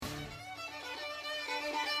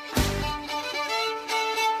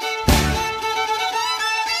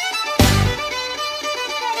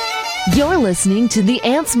listening to the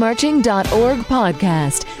AntsMarching.org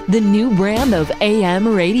podcast, the new brand of AM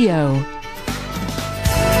radio.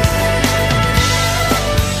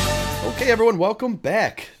 Okay, everyone, welcome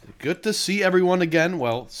back. Good to see everyone again.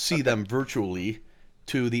 Well, see them virtually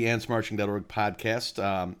to the AntsMarching.org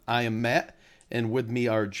podcast. I am Matt, and with me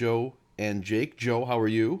are Joe and Jake. Joe, how are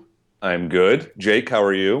you? I'm good. Jake, how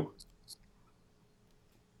are you?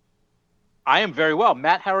 I am very well.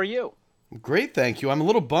 Matt, how are you? Great, thank you. I'm a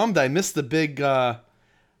little bummed I missed the big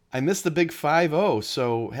 5-0,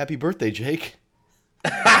 so happy birthday, Jake.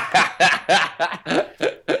 That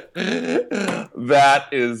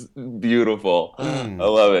is beautiful. I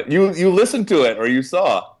love it. You listened to it or you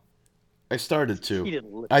saw? I started to. He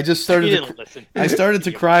didn't listen. I just started He to didn't listen. I started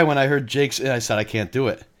to cry when I heard Jake's, and I said I can't do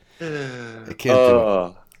it. I can't do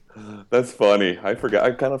it. That's funny. I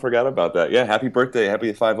kind of forgot about that. Yeah, happy birthday.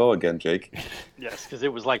 Happy 5-0 again, Jake. Yes, because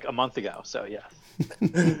it was like a month ago. So yes.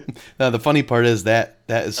 Now, the funny part is that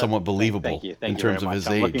is somewhat believable Thank you in very terms of much. his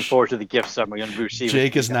I'm age. looking forward to the gifts I'm going to receive.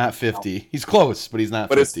 Jake is not 50. He's close, but he's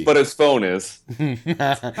not 50. But his phone is. I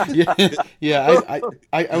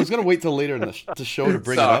was gonna wait till later in the show to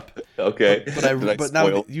bring it up. Okay. But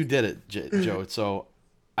now you did it, Joe. So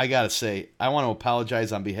I gotta say, I want to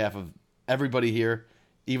apologize on behalf of everybody here.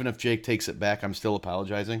 Even if Jake takes it back, I'm still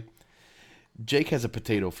apologizing. Jake has a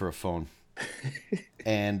potato for a phone,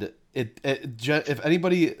 and if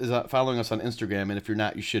anybody is following us on Instagram, and if you're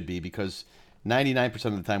not, you should be, because 99%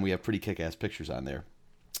 of the time we have pretty kick-ass pictures on there.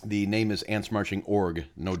 The name is AntsMarching.org,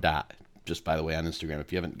 no dot, just by the way, on Instagram,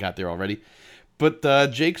 if you haven't got there already. But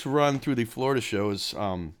Jake's run through the Florida shows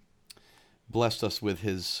blessed us with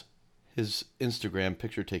his Instagram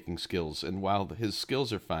picture-taking skills, and while his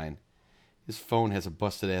skills are fine, his phone has a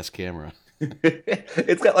busted-ass camera.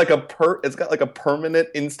 It's got like a permanent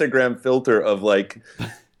Instagram filter of like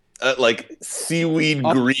seaweed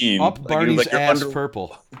green, up Barney's like ass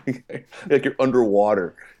purple, like you're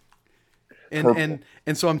underwater. And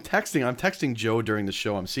so I'm texting Joe during the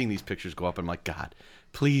show. I'm seeing these pictures go up. I'm like, God,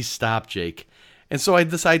 please stop, Jake. And so I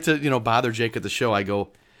decide to bother Jake at the show. I go,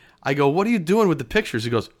 what are you doing with the pictures? He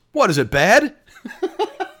goes, what, is it bad?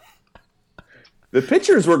 The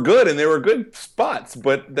pictures were good, and they were good spots,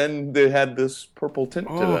 but then they had this purple tint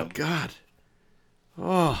to them. Oh, God.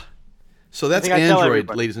 Oh. So that's I tell Android,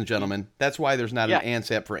 everybody. ladies and gentlemen. That's why there's not Yeah. an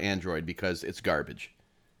Ants app for Android, because it's garbage.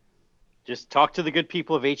 Just talk to the good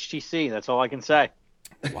people of HTC. That's all I can say.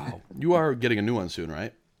 Wow. You are getting a new one soon,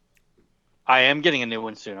 right? I am getting a new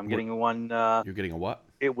one soon. I'm getting one You're getting a what?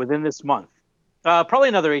 within this month. Probably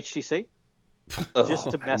another HTC. Just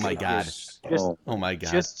to mess Oh, my with God. you. Oh, my God.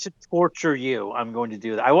 Just to torture you, I'm going to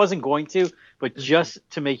do that. I wasn't going to, but just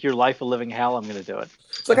to make your life a living hell, I'm going to do it.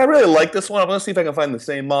 It's like, I really like this one. I'm going to see if I can find the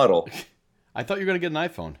same model. I thought you were going to get an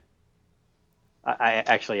iPhone. I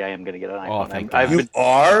am going to get an iPhone. Oh, thank God. You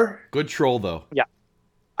are? Good troll, though.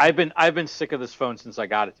 I've been sick of this phone since I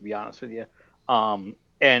got it, to be honest with you.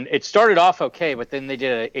 And it started off okay, but then they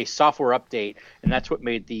did a software update, and that's what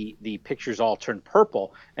made the pictures all turn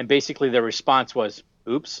purple. And basically their response was,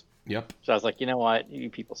 oops. Yep. So I was like, you know what?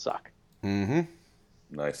 You people suck. Mm-hmm.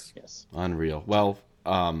 Nice. Yes. Unreal. Well,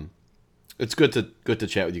 it's good to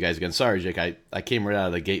chat with you guys again. Sorry, Jake. I came right out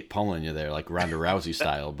of the gate pulling you there, like Ronda Rousey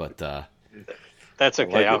style, but That's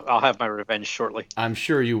okay. I like I'll have my revenge shortly. I'm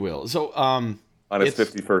sure you will. So, On his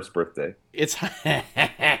 51st birthday. it's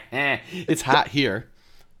it's hot here.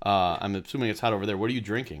 I'm assuming it's hot over there. What are you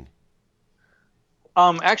drinking?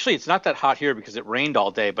 Actually, it's not that hot here because it rained all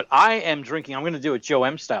day, but I am drinking. I'm going to do it Joe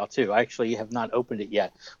M style too. I actually have not opened it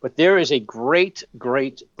yet, but there is a great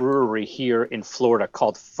brewery here in Florida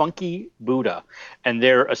called Funky Buddha, and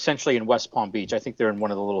they're essentially in West Palm Beach. I think they're in one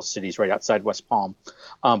of the little cities right outside West Palm,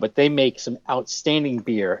 but they make some outstanding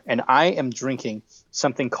beer, and I am drinking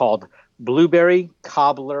something called Blueberry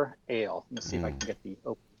Cobbler Ale. Let's see if I can get the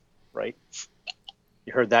open right.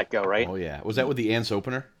 You heard that go, right? Oh yeah, was that with the Ants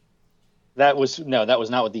opener? That was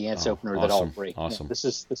not with the Ants opener that I'll awesome, break. awesome. No, this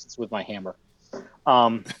is with my hammer.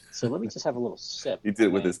 So let me just have a little sip. He did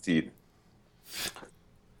it with his teeth.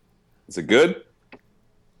 Is it good?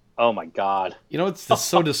 Oh my God. You know, it's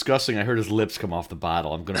so disgusting. I heard his lips come off the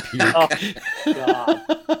bottle. I'm gonna puke. Oh God.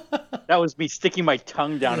 That was me sticking my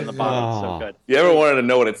tongue down in the bottom. Oh. So good. You ever wanted to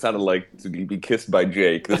know what it sounded like to be kissed by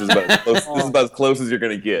Jake? This is about as close as you're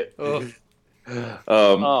going to get.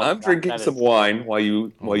 I'm God, drinking that some is- wine while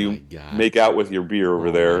you God. make out with your beer over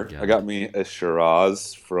Oh, there. my God. I got me a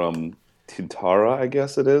Shiraz from Tintara, I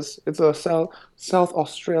guess it is. It's a South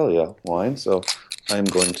Australia wine, so I'm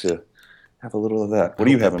going to have a little of that. What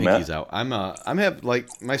are you having, Matt? Out. I'm have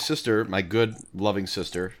like my sister, my good loving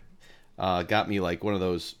sister, got me like one of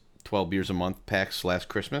those 12 beers a month packs last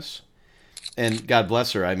Christmas. and God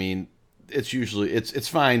bless her. I mean, it's usually it's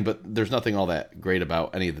fine, but there's nothing all that great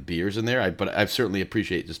about any of the beers in there. But I certainly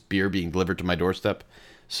appreciate just beer being delivered to my doorstep.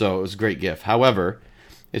 So it was a great gift. However,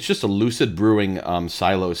 it's just a Lucid Brewing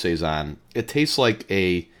Silo Saison. It tastes like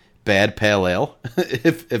a bad pale ale,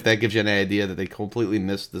 if that gives you any idea that they completely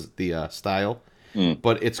missed the style.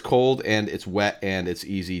 But it's cold and it's wet and it's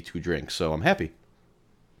easy to drink, so I'm happy.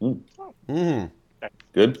 Good.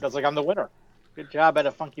 Sounds like I'm the winner. Good job at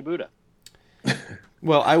a Funky Buddha.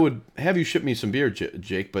 Well, I would have you ship me some beer,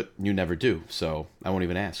 Jake, but you never do, so I won't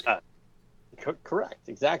even ask. Correct,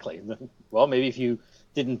 exactly. Well, maybe if you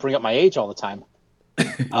didn't bring up my age all the time.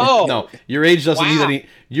 Oh No, your age doesn't wow. need any.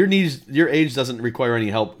 Your age doesn't require any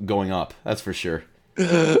help going up. That's for sure.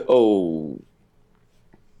 Oh.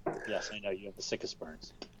 Yes, I know you have the sickest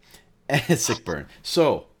burns. Sick burn.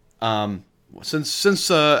 So,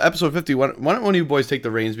 since episode 50, why don't one of you boys take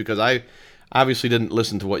the reins, because I obviously didn't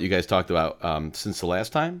listen to what you guys talked about since the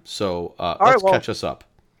last time. So let's catch us up.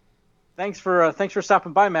 Thanks for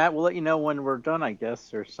stopping by, Matt. We'll let you know when we're done, I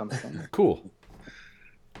guess, or something. Cool.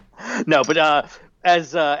 No, but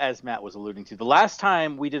as Matt was alluding to, the last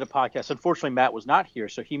time we did a podcast, unfortunately, Matt was not here,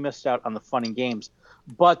 so he missed out on the fun and games.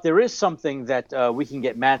 But there is something that we can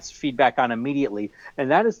get Matt's feedback on immediately,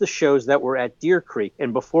 and that is the shows that were at Deer Creek.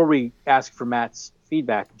 And before we ask for Matt's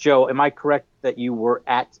feedback, Joe, am I correct that you were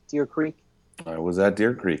at Deer Creek? I was at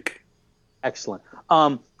Deer Creek. Excellent.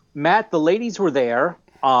 Matt, the ladies were there,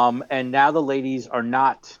 and now the ladies are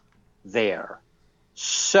not there.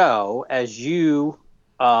 So, as you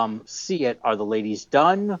see it, are the ladies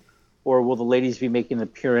done, or will the ladies be making an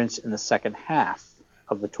appearance in the second half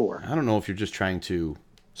of the tour? I don't know if you're just trying to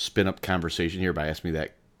spin up conversation here by asking me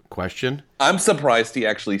that question. I'm surprised he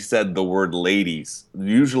actually said the word ladies.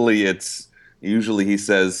 Usually he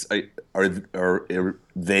says, are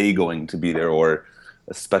they going to be there, or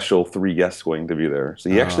a special 3 guests going to be there. So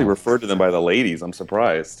he actually referred to them by the ladies. I'm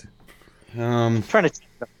surprised. I'm trying to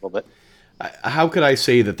change that a little bit. How could I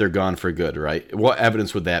say that they're gone for good, right? What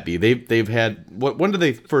evidence would that be? They've had when did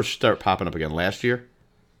they first start popping up again? Last year?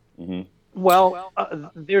 Mm-hmm. Well,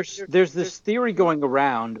 there's this theory going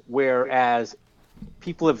around, whereas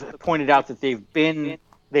people have pointed out that they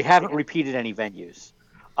haven't repeated any venues.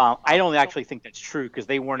 I don't actually think that's true, because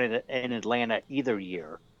they weren't in Atlanta either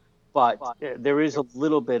year. But there is a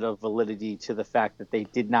little bit of validity to the fact that they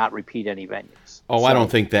did not repeat any venues. Oh, so, I don't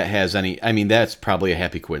think that has any. I mean, that's probably a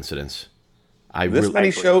happy coincidence. This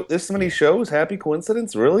many shows, happy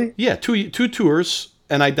coincidence, really? Yeah, two tours,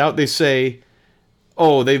 and I doubt they say,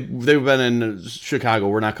 "Oh, they've been in Chicago.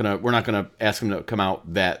 We're not gonna ask them to come out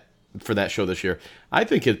for that show this year." I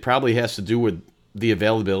think it probably has to do with the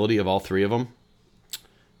availability of all 3 of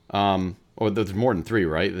them. Or there's more than 3,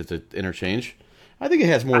 right? That's an interchange. I think it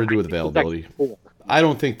has more to do with availability. I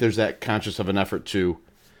don't think there's that conscious of an effort to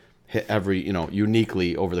hit every,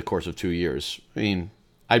 uniquely over the course of 2 years. I mean,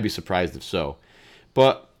 I'd be surprised if so.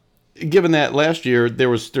 But given that last year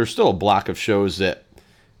there's still a block of shows that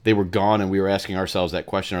they were gone, and we were asking ourselves that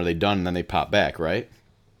question: are they done? And then they pop back, right?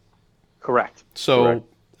 Correct. So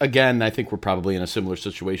again, I think we're probably in a similar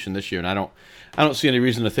situation this year, and I don't see any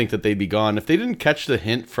reason to think that they'd be gone. If they didn't catch the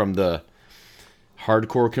hint from the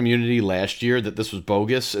hardcore community last year that this was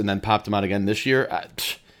bogus, and then popped them out again this year,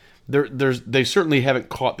 they certainly haven't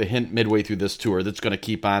caught the hint midway through this tour that's going to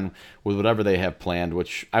keep on with whatever they have planned,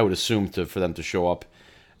 which I would assume for them to show up.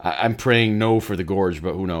 I'm praying no for the Gorge,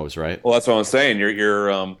 but who knows, right? Well, that's what I'm saying. You're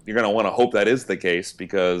going to want to hope that is the case,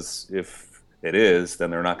 because if it is,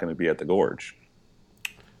 then they're not going to be at the Gorge.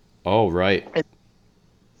 Oh, right.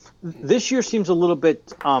 This year seems a little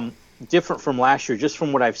bit different from last year, just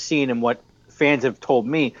from what I've seen and what fans have told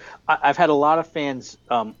me. I've had a lot of fans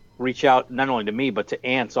reach out, not only to me but to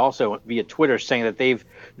Ants also via Twitter, saying that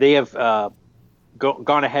they have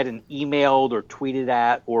gone ahead and emailed or tweeted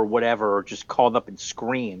at or whatever, or just called up and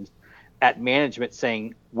screamed at management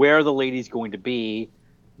saying, "Where are the ladies going to be?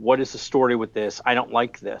 What is the story with this? I don't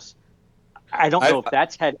like this." I don't know if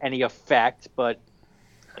that's had any effect, but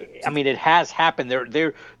I mean, it has happened.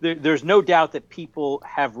 There's no doubt that people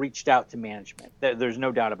have reached out to management. There's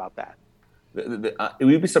no doubt about that.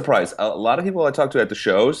 We'd be surprised. A lot of people I talk to at the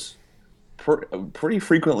shows pretty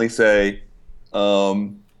frequently say,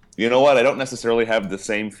 you know what, I don't necessarily have the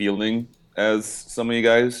same feeling as some of you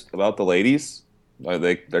guys about the ladies.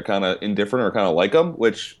 They're kind of indifferent or kind of like them,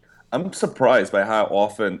 which I'm surprised by how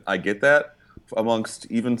often I get that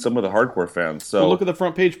amongst even some of the hardcore fans. So look at the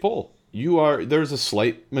front page poll. There's a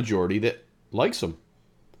slight majority that likes them.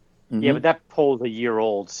 Mm-hmm. Yeah, but that poll's a year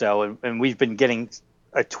old, so and we've been getting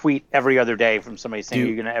a tweet every other day from somebody saying,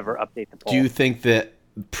 "You're going to ever update the poll?" Do you think that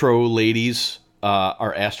pro ladies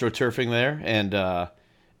are astroturfing there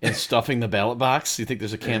and stuffing the ballot box? Do you think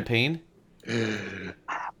there's a campaign?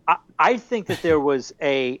 I think that there was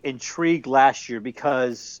a intrigue last year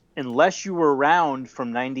because unless you were around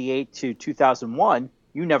from 98 to 2001,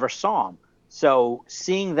 you never saw them. So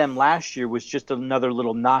seeing them last year was just another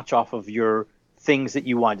little notch off of your things that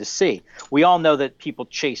you wanted to see. We all know that people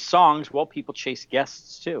chase songs. Well, people chase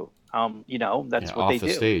guests too. That's what they do. Off the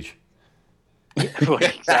stage.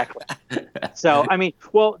 Exactly. So,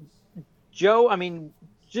 Joe,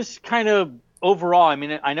 just kind of overall,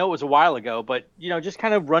 I know it was a while ago, but, just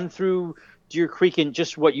kind of run through Deer Creek and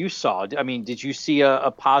just what you saw. Did you see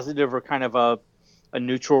a positive or kind of a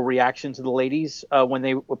neutral reaction to the ladies when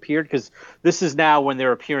they appeared? Because this is now when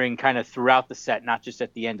they're appearing kind of throughout the set, not just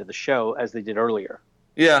at the end of the show as they did earlier.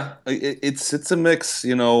 Yeah, it's a mix.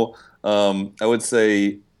 I would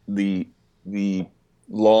say the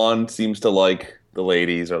lawn seems to like the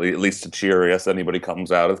ladies, or at least to cheer. I guess anybody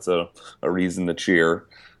comes out, it's a reason to cheer.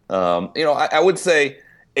 I would say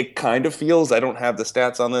it kind of feels, I don't have the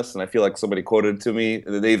stats on this, and I feel like somebody quoted to me,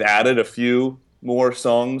 they've added a few more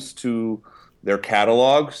songs to their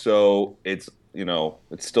catalog, so it's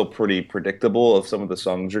still pretty predictable of some of the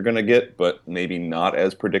songs you're going to get, but maybe not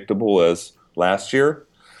as predictable as last year.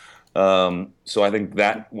 So I think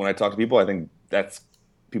that when I talk to people, I think that's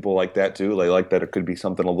people like that too. They like that it could be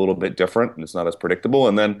something a little bit different and it's not as predictable.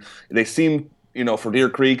 And then they seem, for Deer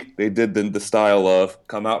Creek, they did the style of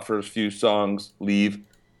come out for a few songs, leave,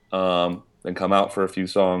 then come out for a few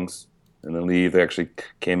songs, and then leave. They actually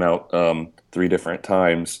came out 3 different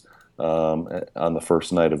times on the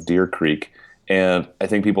first night of Deer Creek. And I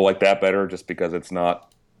think people like that better just because it's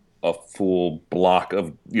not a full block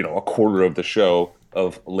of, a quarter of the show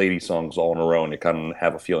of lady songs all in a row, and you kind of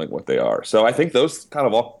have a feeling what they are. So I think those kind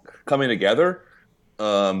of all coming together,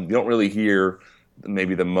 you don't really hear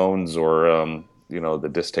maybe the moans or the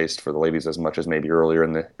distaste for the ladies as much as maybe earlier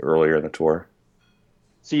in the tour.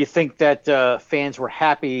 So you think that fans were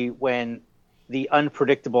happy when the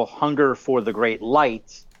unpredictable Hunger for the Great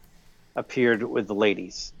Light appeared with the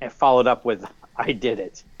ladies and followed up with I Did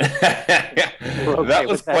It. That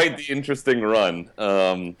was quite the interesting run.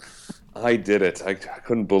 I Did It. I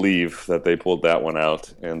couldn't believe that they pulled that one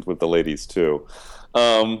out, and with the ladies too.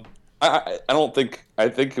 I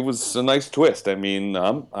think it was a nice twist. I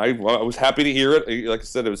was happy to hear it. Like I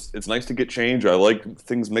said, it's nice to get change. I like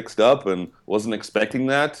things mixed up and wasn't expecting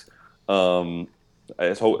that.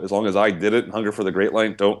 As long as I Did It and Hunger for the Great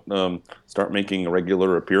Light don't start making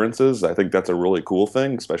regular appearances, I think that's a really cool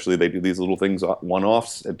thing, especially they do these little things,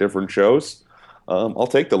 one-offs at different shows. I'll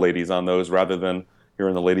take the ladies on those rather than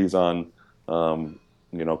hearing the ladies on,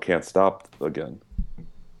 Can't Stop again.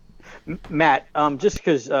 Matt, just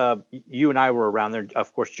because you and I were around there,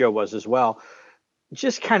 of course Joe was as well,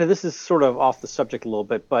 just kind of, this is sort of off the subject a little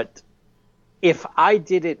bit, but if I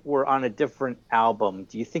Did It were on a different album,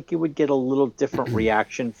 do you think it would get a little different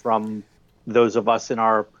reaction from those of us in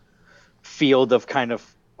our field of kind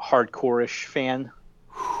of hardcore-ish fan?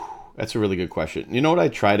 That's a really good question. You know what I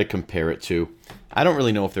try to compare it to? I don't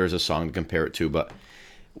really know if there's a song to compare it to, but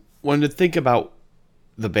when to think about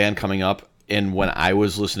the band coming up, and when I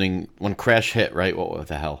was listening, when Crash hit, right? What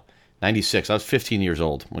the hell? 96. I was 15 years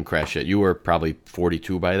old when Crash hit. You were probably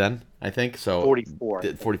 42 by then, I think. So 44.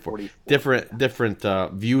 44. Different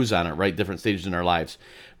views on it, right? Different stages in our lives.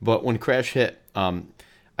 But when Crash hit,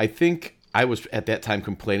 I think I was at that time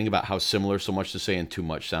complaining about how similar So Much to Say and Too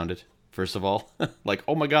Much sounded. First of all, like,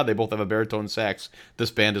 oh my God, they both have a baritone sax.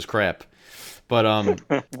 This band is crap. But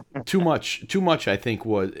Too Much, I think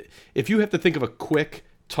was, if you have to think of a quick,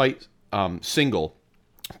 tight single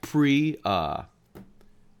pre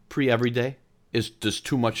Everyday, is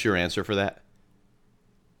Too Much your answer for that?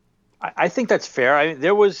 I think that's fair.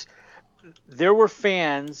 There were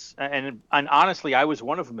fans, and honestly, I was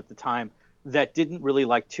one of them at the time, that didn't really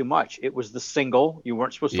like Too Much. It was the single. You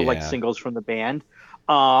weren't supposed to like singles from the band.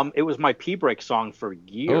 It was my pee break song for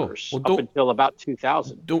years, up until about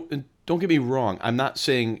 2000. Don't get me wrong. I'm not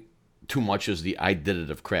saying Too Much is the I Did It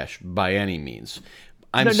of Crash by any means.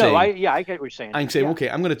 I get what you're saying. I'm saying, okay,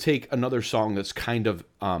 I'm going to take another song that's kind of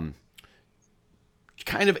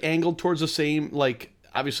angled towards the same, like,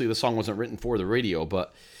 obviously the song wasn't written for the radio,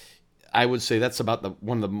 but I would say that's about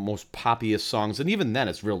one of the most poppiest songs. And even then,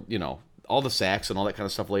 it's real, all the sax and all that kind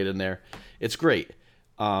of stuff laid in there. It's great.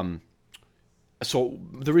 So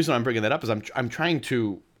the reason I'm bringing that up is I'm trying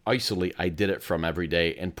to isolate I Did It from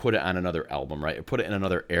Everyday and put it on another album, right? Put it in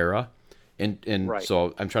another era. And right.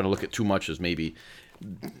 So I'm trying to look at Too Much as maybe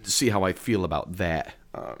see how I feel about that.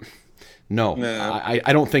 I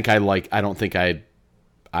don't think I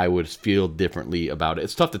I would feel differently about it.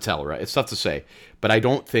 It's tough to tell, right? It's tough to say, but I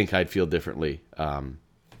don't think I'd feel differently. The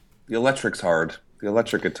electric's hard. The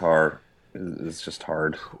electric guitar is just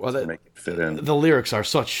hard to make it fit in. The lyrics are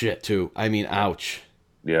such shit too. I mean, ouch.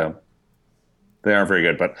 Yeah. They aren't very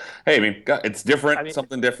good, but hey, I mean, it's different,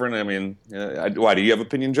 something different. I mean, why, do you have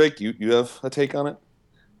opinion, Jake? You have a take on it?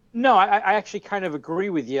 No, I actually kind of agree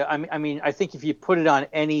with you. I mean, I think if you put it on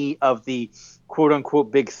any of the quote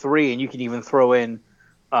unquote big three, and you can even throw in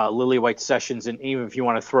Lily White Sessions, and even if you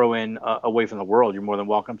want to throw in Away from the World, you're more than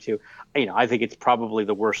welcome to. I think it's probably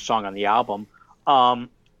the worst song on the album.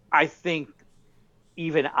 I think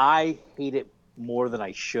even I hate it more than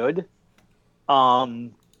I should.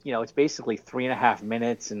 It's basically 3.5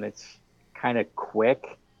 minutes, and it's kind of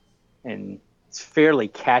quick, and it's fairly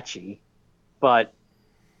catchy, but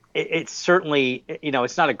it's certainly,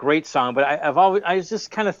 it's not a great song. But I was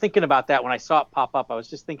just kind of thinking about that when I saw it pop up. I was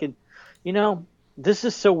just thinking, this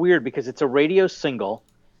is so weird because it's a radio single,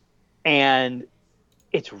 and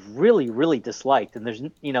it's really, really disliked. And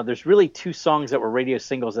there's really two songs that were radio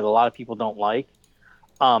singles that a lot of people don't like.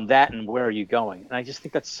 That and Where Are You Going? And I just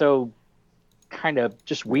think that's so kind of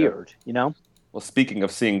just weird, Well, speaking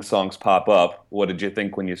of seeing songs pop up, what did you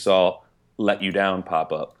think when you saw Let You Down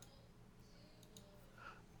pop up?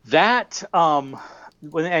 That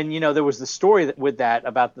there was the story with that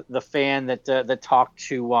about the fan that talked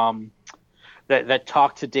to that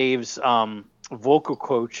talked to Dave's vocal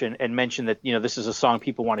coach and mentioned that this is a song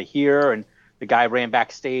people want to hear, and the guy ran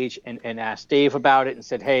backstage and asked Dave about it and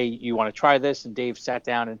said, hey, you want to try this? And Dave sat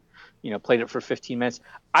down and played it for 15 minutes.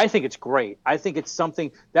 I think it's great. I think it's something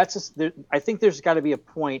I think there's got to be a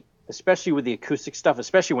point, especially with the acoustic stuff,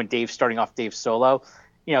 especially when Dave's starting off Dave's solo.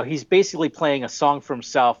 He's basically playing a song for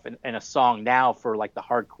himself and a song now for like the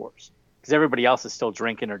hardcores, because everybody else is still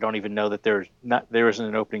drinking or don't even know that there isn't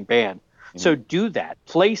an opening band. Mm-hmm. So do that.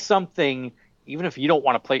 Play something, even if you don't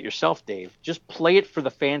want to play it yourself, Dave. Just play it for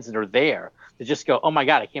the fans that are there to just go, oh my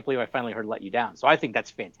God, I can't believe I finally heard Let You Down. So I think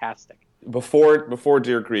that's fantastic. Before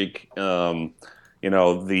Deer Creek, the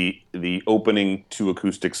opening two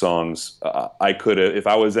acoustic songs, I could have, if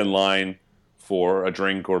I was in line for a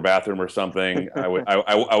drink or bathroom or something, I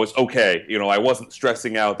was okay. I wasn't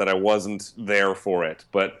stressing out that I wasn't there for it.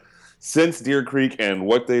 But since Deer Creek and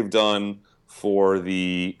what they've done for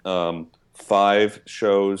the 5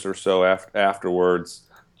 shows or so afterwards,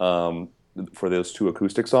 for those two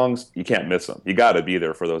acoustic songs, you can't miss them. You got to be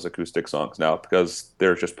there for those acoustic songs now, because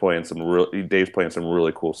they're just playing Dave's playing some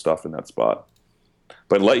really cool stuff in that spot.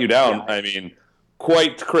 But Let You Down, yeah. I mean,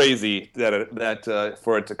 quite crazy that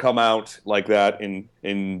for it to come out like that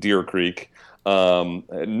in Deer Creek.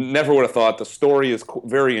 Never would have thought. The story is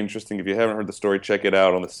very interesting. If you haven't heard the story, check it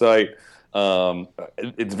out on the site.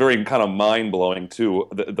 It's very kind of mind-blowing too,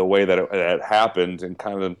 the way that it happened, and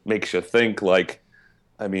kind of makes you think, like,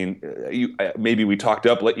 I mean, maybe we talked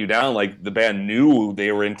up Let You Down, like the band knew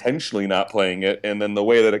they were intentionally not playing it, and then the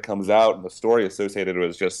way that it comes out and the story associated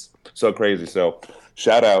was just so crazy. So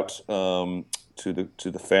shout out to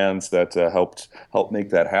the fans that helped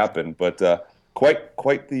make that happen. But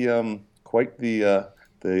quite the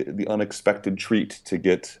unexpected treat to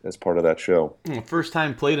get as part of that show. First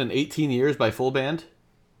time played in 18 years by full band?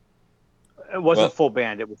 It wasn't full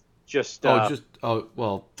band. It was just full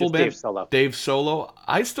band. Dave solo. Dave solo.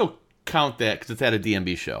 I still count that because it's at a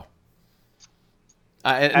DMB show.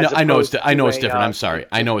 I know it's different. I'm sorry.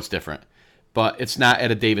 I know it's different, but it's not at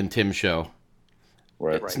a Dave and Tim show.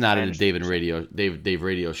 Right. It's not at a Dave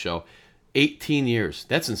radio show. 18 years.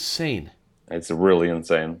 That's insane. It's really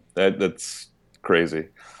insane. That's crazy.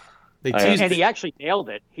 And he actually nailed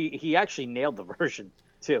it. He actually nailed the version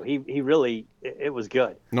too. He really, it was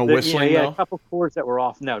good. No whistling. He had a couple chords that were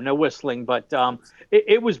off. No whistling, but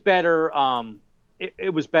it was better.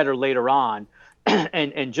 It was better later on.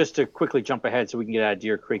 And just to quickly jump ahead so we can get out of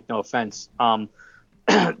Deer Creek. No offense.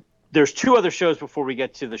 There's 2 other shows before we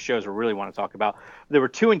get to the shows we really want to talk about. There were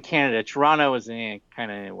 2 in Canada. Toronto was kind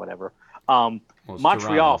of whatever. Montreal,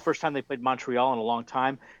 Toronto. First time they played Montreal in a long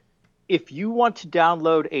time. If you want to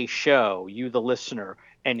download a show, you the listener,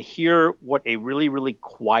 and hear what a really, really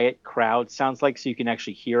quiet crowd sounds like, so you can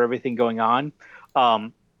actually hear everything going on,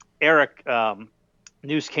 Eric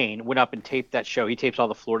Newskane went up and taped that show. He tapes all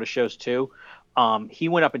the Florida shows too. He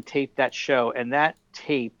went up and taped that show, and that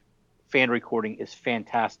tape fan recording is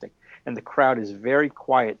fantastic. And the crowd is very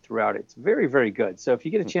quiet throughout it. It's very, very good. So if you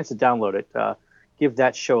get a chance to download it, give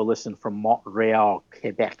that show a listen from Montreal,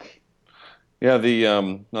 Quebec. Yeah,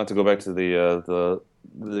 the not to go back to the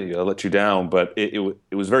Let You Down, but it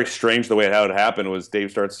was very strange the way how it happened. Was Dave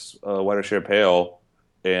starts Whiter Share Pale,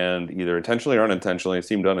 and either intentionally or unintentionally, it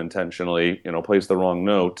seemed unintentionally, plays the wrong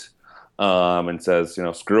note, and says,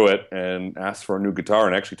 screw it, and asks for a new guitar,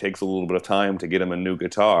 and actually takes a little bit of time to get him a new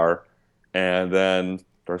guitar, and then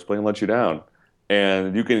starts playing Let You Down.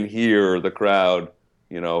 And you can hear the crowd,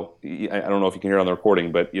 I don't know if you can hear it on the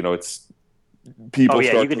recording, but, it's people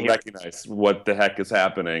start to recognize what the heck is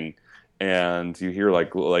happening. And you hear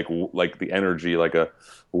like the energy, like a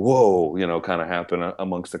whoa, kind of happen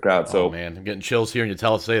amongst the crowd. So, man, I'm getting chills hearing you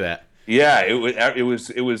tell us say that. Yeah, it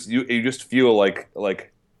was you just feel like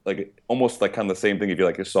almost like kind of the same thing if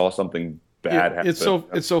you saw something bad happen.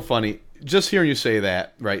 It's so funny just hearing you say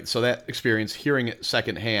that, right? So that experience, hearing it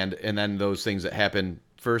secondhand, and then those things that happen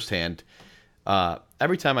firsthand.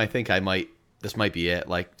 Every time I think this might be it.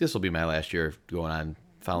 Like, this will be my last year going on,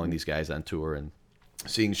 following these guys on tour and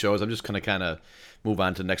seeing shows. I'm just going to kind of move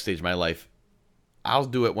on to the next stage of my life. I'll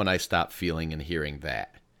do it when I stop feeling and hearing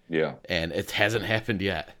that. Yeah. And it hasn't happened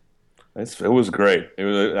yet. It was great.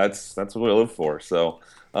 That's what I live for. So,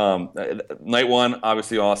 night one,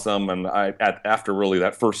 obviously awesome. And after really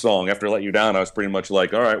that first song, after Let You Down, I was pretty much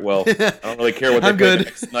like, all right, well, I don't really care what they play the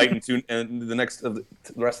next night and the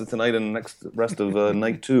rest of tonight and the rest of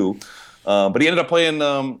night two. But he ended up playing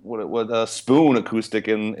what Spoon acoustic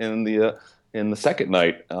in the second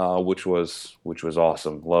night, which was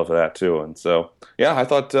awesome. Love that too. And so yeah, I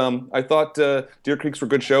thought Deer Creeks were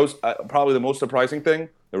good shows. Probably the most surprising thing,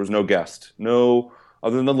 there was no guest, no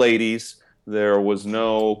other than the ladies. There was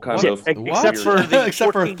no kind of except for a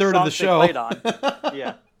third of the show.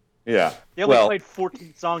 Yeah. Yeah. They only played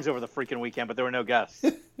 14 songs over the freaking weekend, but there were no guests.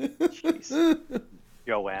 Jeez.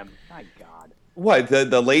 Joe M. My God. What,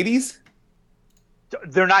 the ladies?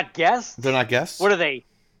 They're not guests? They're not guests? What are they?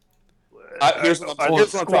 Here's what I'm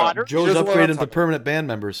Joe's upgraded to permanent band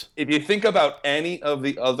members. If you think about any of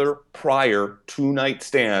the other prior two-night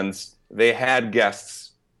stands, they had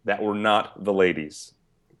guests that were not the ladies.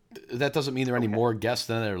 That doesn't mean there are any more guests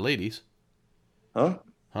than there are ladies. Huh?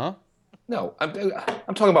 No, I'm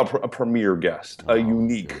talking about a premier guest, a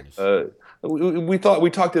unique. We talked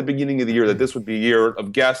at the beginning of the year that this would be a year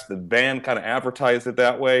of guests. The band kind of advertised it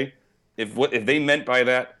that way. If they meant by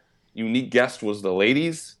that unique guest was the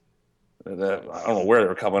ladies, I don't know where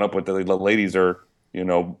they're coming up with the ladies are,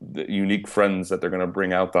 the unique friends that they're going to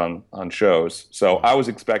bring out on shows. So I was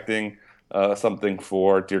expecting something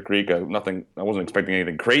for Deer Creek. I wasn't expecting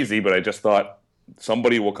anything crazy, but I just thought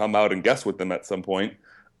somebody will come out and guest with them at some point,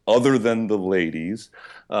 other than the ladies.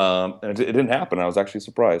 And it didn't happen. I was actually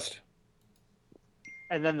surprised.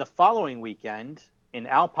 And then the following weekend in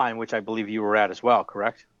Alpine, which I believe you were at as well,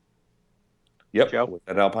 correct? Yep, Joe?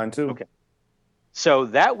 at Alpine too. Okay. So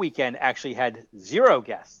that weekend actually had 0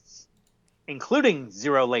 guests, including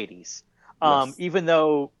 0 ladies. Yes. Even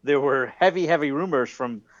though there were heavy rumors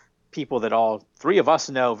from people that all 3 of us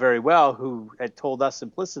know very well who had told us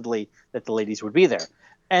implicitly that the ladies would be there.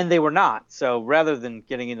 And they were not. So rather than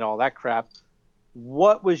getting into all that crap,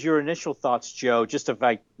 what was your initial thoughts, Joe, just of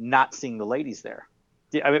not seeing the ladies there?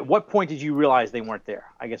 At what point did you realize they weren't there?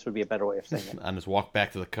 I guess would be a better way of saying it. On his walk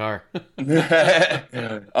back to the car.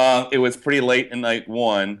 It was pretty late in night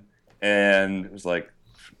one, and it was like,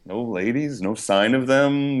 no ladies, no sign of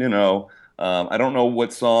them, I don't know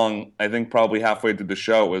what song. I think probably halfway through the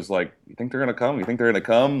show it was like, you think they're going to come? You think they're going to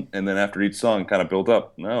come? And then after each song kind of built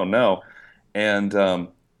up, no. And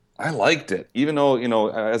I liked it. Even though,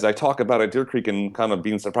 as I talk about at Deer Creek and kind of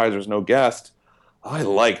being surprised there's no guest, I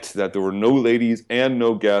liked that there were no ladies and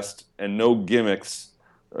no guests and no gimmicks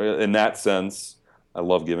in that sense. I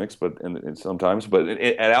love gimmicks, but sometimes. But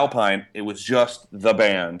at Alpine, it was just the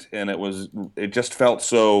band, and it just felt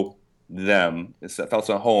so them. It felt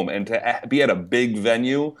so home. And to be at a big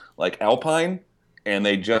venue like Alpine, and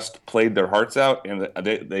they just played their hearts out, and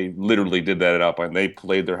they literally did that at Alpine. They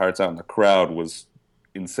played their hearts out, and the crowd was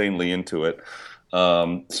insanely into it.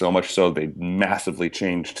 So much so they massively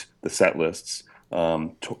changed the set lists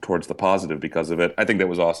towards the positive because of it. I think that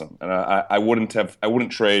was awesome, and I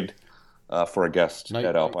wouldn't trade for a guest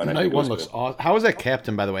at Alpine. Night one looks awesome. How was that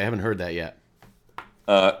Captain, by the way? I haven't heard that yet.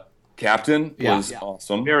 Captain was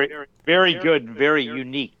awesome. Very, very good, very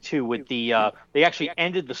unique too. With the they actually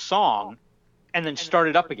ended the song and then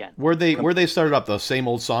started up again. Where they started up, the same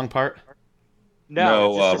old song part?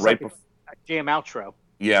 No, right before jam outro.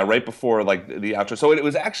 Yeah, right before the outro. So it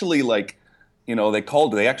was actually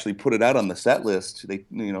they actually put it out on the set list. They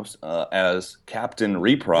as Captain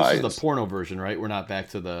Reprise. This is the porno version, right? We're not back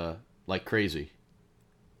to the Like Crazy.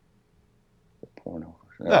 The porno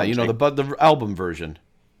version. Yeah, the album version.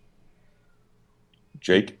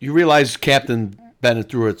 Jake, you realize Captain been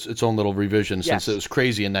through its own little revision since it was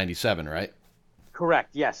Crazy in '97, right? Correct.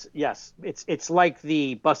 Yes. It's like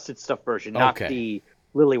the Busted Stuff version, not Okay. the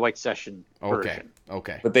Lily White Session Okay. version.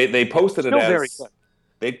 Okay. But they posted it Still very as good.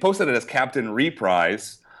 they posted it as Captain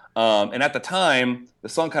Reprise. And at the time, the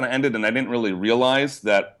song kind of ended, and I didn't really realize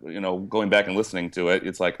that. Going back and listening to it,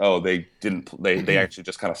 it's like, oh, they didn't. They actually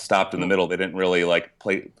just kind of stopped in the middle. They didn't really like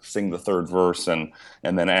sing the third verse and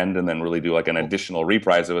then end and then really do like an additional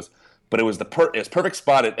reprise. It was the perfect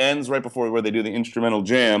spot. It ends right before where they do the instrumental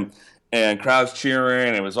jam, and crowds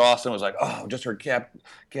cheering. It was awesome. It was like, oh, just heard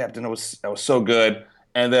Captain. That was so good.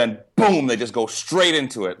 And then boom, they just go straight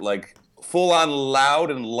into it, like full on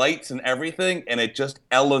loud and lights and everything, and it just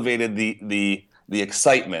elevated the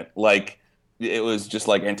excitement. Like it was just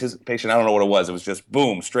like anticipation. I don't know what it was. It was just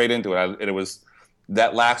boom, straight into it. It was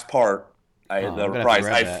that last part. The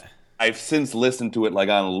reprise. I've since listened to it like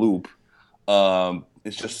on loop.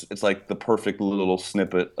 It's like the perfect little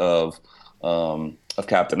snippet of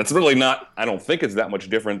Captain. It's really not. I don't think it's that much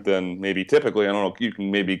different than maybe typically. I don't know. You can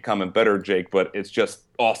maybe comment better, Jake, but it's just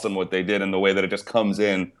awesome what they did and the way that it just comes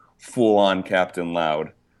in full on Captain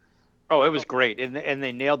loud. Oh, it was great, and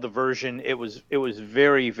they nailed the version. It was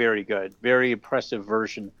very, very good, very impressive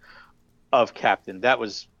version of Captain. That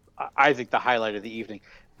was, I think, the highlight of the evening.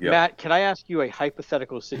 Yep. Matt, can I ask you a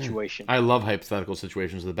hypothetical situation? I love hypothetical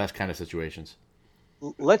situations. They're the best kind of situations.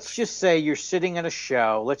 Let's just say you're sitting at a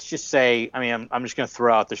show. Let's just say, I'm just going to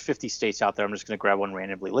throw out, there's 50 states out there. I'm just going to grab one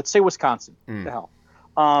randomly. Let's say Wisconsin. What the hell?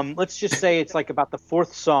 Let's just say it's like about the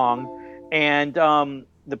fourth song, and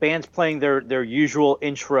the band's playing their usual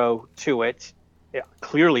intro to it. Yeah,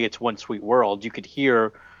 clearly, it's One Sweet World. You could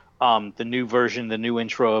hear the new version, the new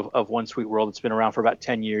intro of One Sweet World. It's been around for about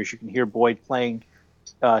 10 years. You can hear Boyd playing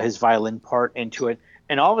his violin part into it.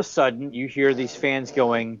 And all of a sudden, you hear these fans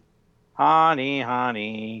going, "Honey,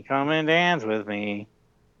 honey, come and dance with me."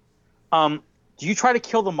 Do you try to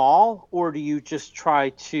kill them all, or do you just try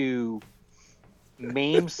to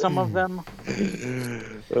maim some of them?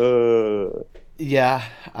 Yeah,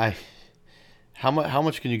 how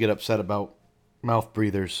much can you get upset about mouth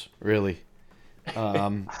breathers, really?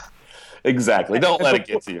 Exactly. Don't let it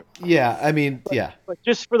get to you. Yeah, I mean, yeah. But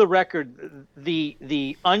just for the record,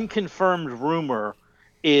 the unconfirmed rumor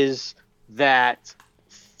is that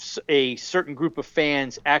a certain group of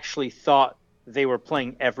fans actually thought they were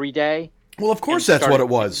playing Every Day. Well, of course that's what it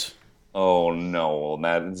was. Oh no,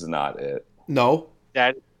 that is not it. No.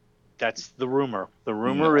 That's the rumor. The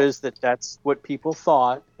rumor is that's what people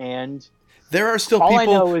thought, and there are still all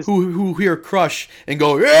people who hear Crush and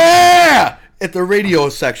go, "Yeah!" at the radio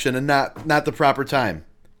section and not the proper time.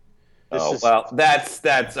 That's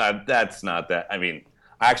not that. I mean,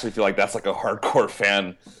 I actually feel like that's like a hardcore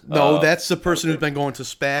fan. No, that's the person who's been going to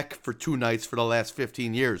SPAC for 2 nights for the last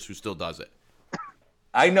 15 years who still does it.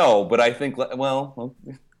 I know, but I think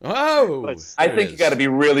I think you got to be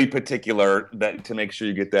really particular to make sure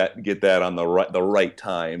you get that on the right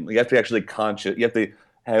time. You have to be actually conscious. You have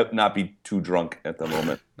to not be too drunk at the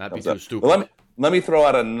moment. Not be too stupid. Well, let me throw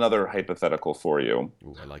out another hypothetical for you.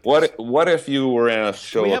 Ooh, I like what if you were in a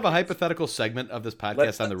show? Do we have a hypothetical segment of this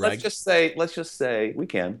podcast on the reg? Let's just say we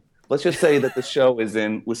can. Let's just say that the show is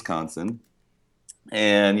in Wisconsin,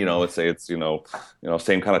 and let's say it's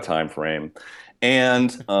same kind of time frame. And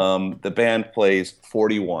the band plays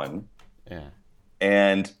 41. Yeah.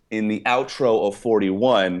 And in the outro of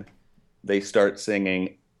 41, they start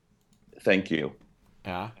singing "Thank You."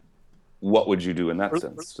 Yeah. What would you do in that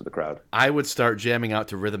sense to the crowd? I would start jamming out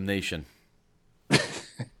to Rhythm Nation.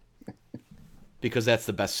 Because that's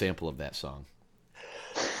the best sample of that song.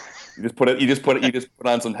 You just put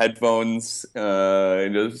on some headphones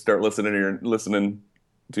and just start listening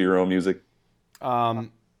to your own music. I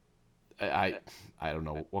don't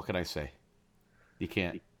know. What can I say? You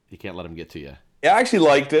can't let them get to you. Yeah, I actually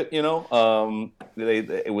liked it.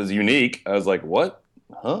 It was unique. I was like, "What?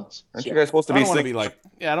 Huh? Aren't you guys supposed to be singing?" I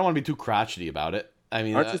don't want to be too crotchety about it. I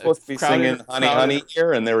mean, aren't you supposed to be singing "Honey, Honey"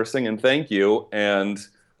 here? And they were singing "Thank You," and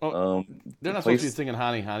they're not supposed to be singing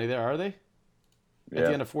 "Honey, Honey" there, are they? At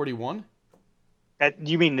the end of 41.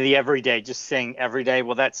 You mean the Every Day? Just saying Every Day?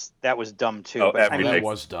 Well, that was dumb too. Oh, That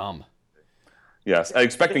was dumb. Yes,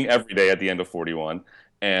 expecting Every Day at the end of 41.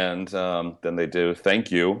 And then they do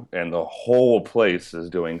 "Thank You," and the whole place is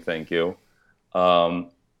doing "Thank You,"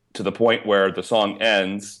 to the point where the song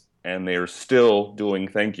ends, and they're still doing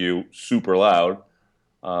 "Thank You" super loud,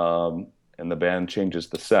 and the band changes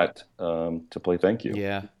the set to play "Thank You."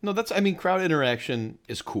 Yeah. No, crowd interaction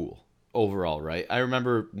is cool overall, right? I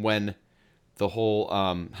remember when the whole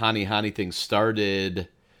 "Honey, Honey" thing started.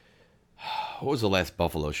 What was the last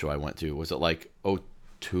Buffalo show I went to? Was it like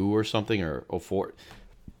 02 or something, or 04?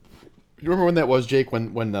 You remember when that was, Jake?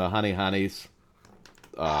 When the Honey Honeys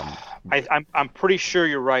I'm pretty sure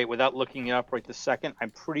you're right. Without looking it up right this second,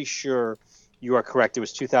 I'm pretty sure you are correct. It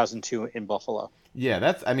was 2002 in Buffalo. Yeah,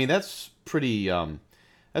 that's pretty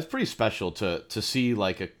special to see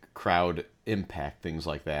like a crowd impact things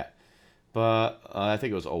like that. But I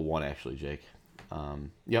think it was 01 actually, Jake.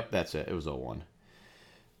 Yep, that's it. It was 01. That's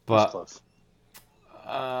But close.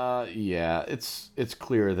 yeah, it's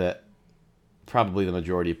clear that probably the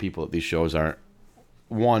majority of people at these shows aren't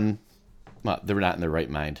they're not in their right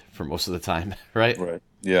mind for most of the time, right? Right.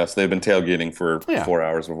 Yes, they've been tailgating for Yeah. 4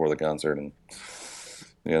 hours before the concert, and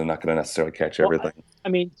they're not going to necessarily catch everything. I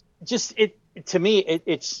mean, just to me,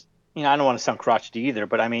 it's I don't want to sound crotchety either,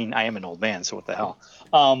 but I mean, I am an old man, so what the hell?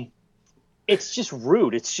 It's just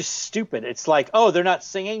rude. It's just stupid. It's like, oh, they're not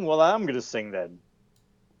singing. Well, I'm going to sing then.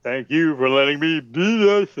 Thank you for letting me be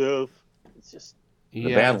yourself. It's just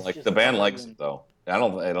The band likes it though. I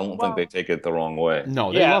don't think they take it the wrong way.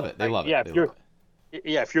 No, they love it. They love it. Yeah, They love it.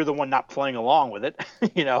 if you're the one not playing along with it,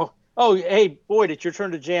 Oh, hey, Boyd, it's your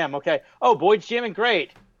turn to jam. Okay. Oh, Boyd's jamming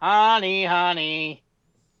great. Honey, honey.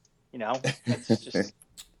 It's just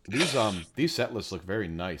These set lists look very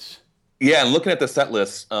nice. Yeah, and looking at the set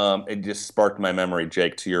list, it just sparked my memory,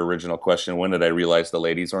 Jake, to your original question. When did I realize the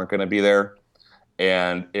ladies aren't going to be there?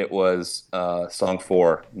 And it was song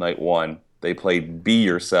 4, night 1. They played "Be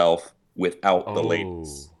Yourself" without the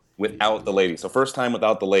ladies. Without the ladies. So first time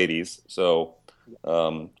without the ladies. So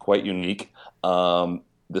quite unique.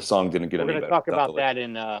 The song didn't get any better. We're going to talk about that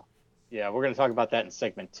we're going to talk about that in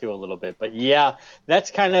segment 2 a little bit. But yeah,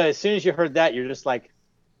 that's kind of, as soon as you heard that, you're just like,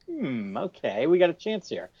 okay, we got a chance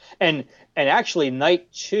here. And actually,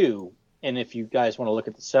 night 2, and if you guys want to look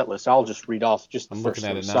at the set list, I'll just read off just the I'm first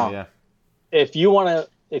looking at it now. song. Yeah. If you want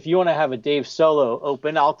to have a Dave solo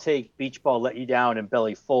open, I'll take Beach Ball, Let You Down, and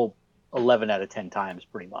Belly Full 11 out of 10 times,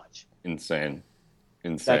 pretty much. Insane.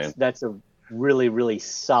 That's a really, really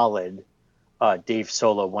solid Dave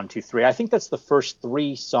solo 1, 2, 3. I think that's the first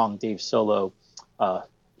 3-song Dave solo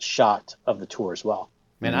shot of the tour as well.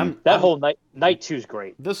 Man, whole night 2 is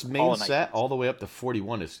great. This main set all the way up to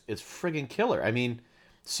 41 is friggin' killer. I mean,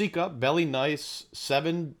 Seek Up, Belly Nice,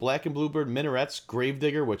 7, Black and Bluebird, Minarets,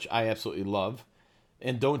 Gravedigger, which I absolutely love,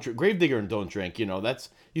 and Don't Drink. Gravedigger and Don't Drink. That's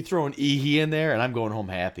you throw an Eehee in there, and I'm going home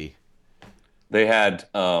happy. They had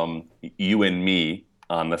You and Me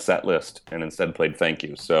on the set list, and instead played Thank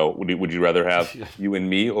You. So would you rather have You and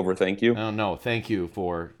Me over Thank You? Oh no, Thank You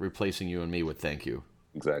for replacing You and Me with Thank You.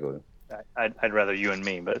 Exactly. I'd rather You and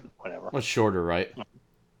Me, but whatever. Much shorter, right?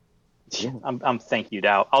 I'm thank you'd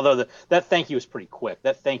out. Although that thank you was pretty quick.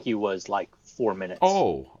 That thank you was like 4 minutes.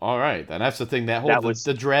 Oh, all right. And that's the thing.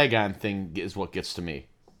 The drag on thing is what gets to me.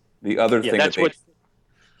 The other thing that's what.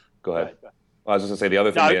 Go ahead. I was just gonna say the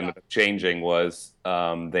other thing they ended up changing was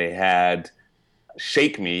they had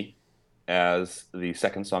 "Shake Me" as the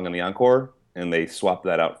second song in the encore, and they swapped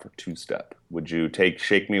that out for Two Step. Would you take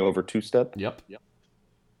 "Shake Me" over Two Step? Yep.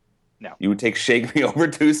 No. You would take "Shake Me" over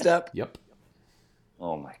Two Step? Yep.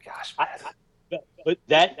 Oh my gosh. But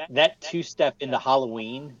that 2-step into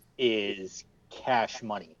Halloween is cash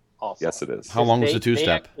money. Also. Yes, it is. How long was the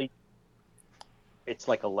 2-step? It's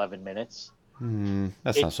like 11 minutes.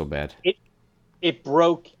 That's not so bad. It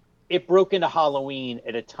broke into Halloween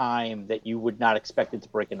at a time that you would not expect it to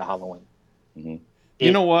break into Halloween. Mm-hmm.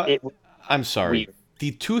 You know what? I'm sorry. Weird. The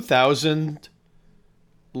 2000,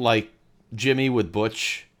 like Jimmy with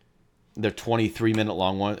Butch, their 23-minute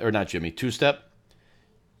long one, or not Jimmy, 2-step,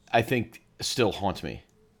 I think still haunt me.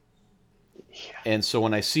 Yeah. And so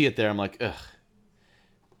when I see it there, I'm like, ugh.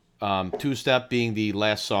 2-step being the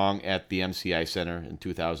last song at the MCI Center in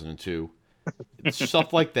 2002.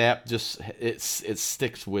 Stuff like that, just it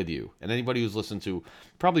sticks with you. And anybody who's listened to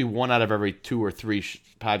probably 1 out of every 2 or 3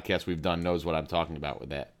 podcasts we've done knows what I'm talking about with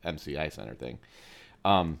that MCI Center thing.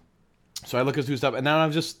 So I look at 2-step, and now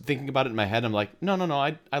I'm just thinking about it in my head. I'm like, no,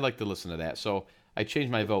 I like to listen to that. So I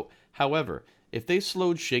changed my vote. However, if they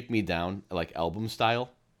slowed "Shake Me Down" like album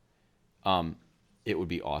style, it would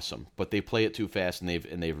be awesome. But they play it too fast, and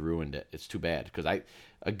they've ruined it. It's too bad because I've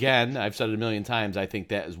said it a million times. I think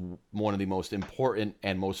that is one of the most important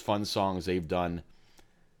and most fun songs they've done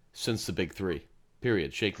since the Big 3.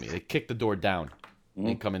 Period. "Shake Me." They kick the door down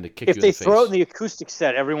and come in to kick you in the face. If they throw it in the acoustic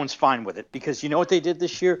set, everyone's fine with it because you know what they did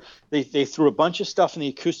this year? They threw a bunch of stuff in the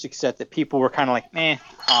acoustic set that people were kind of like meh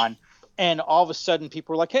on. And all of a sudden,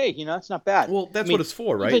 people were like, "Hey, that's not bad." Well, that's what it's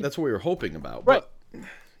for, right? That's what we were hoping about, right? But,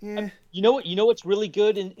 yeah. You know what's really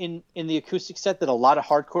good in the acoustic set that a lot of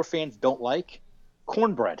hardcore fans don't like?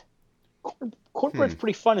 Cornbread. Cornbread's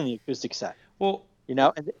pretty fun in the acoustic set. Well,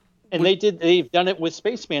 they've done it with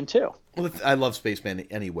Spaceman too. Well, I love Spaceman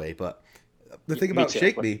anyway, but the thing about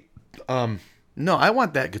 "Shake Me," No, I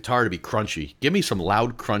want that guitar to be crunchy. Give me some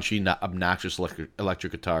loud, crunchy, obnoxious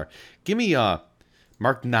electric guitar. Give me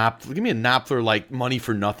Mark Knopfler. Give me a Knopfler like money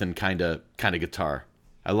for nothing kind of guitar.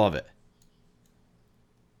 I love it.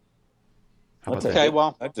 How about Okay, that?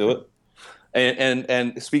 well, I'd do it.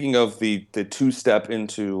 And speaking of the two-step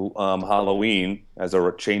into Halloween, as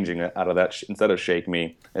a changing out of that instead of Shake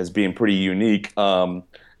Me as being pretty unique, kind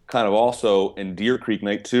of also in Deer Creek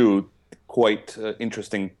Night 2, quite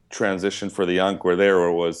interesting transition for the Encore there, where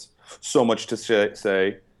it was so much to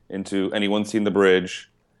say into Anyone Seen the Bridge,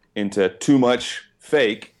 into Too Much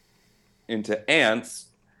Fake, into Ants,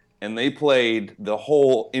 and they played the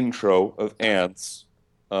whole intro of Ants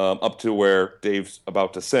up to where Dave's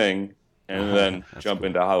about to sing, and then jump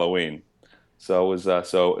into Halloween. So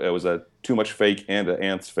it was a Too Much Fake and an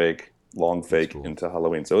Ants fake, long fake into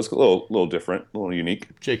Halloween. So it was a little different, a little unique.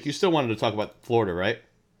 Jake, you still wanted to talk about Florida, right?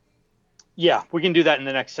 yeah, we can do that in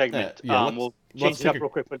the next segment. Let's We'll change it up take real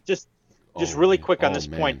quick, but just really quick on this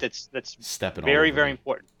man. point. That's Stepping all very over very me.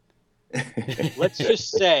 important. Let's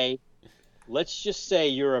just say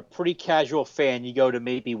you're a pretty casual fan. You go to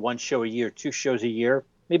maybe one show a year, 2 shows a year.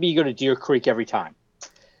 Maybe you go to Deer Creek every time.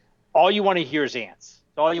 All you want to hear is Ants.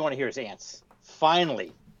 All you want to hear is Ants.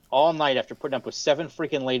 Finally, all night after putting up with 7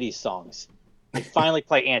 freaking ladies songs, they finally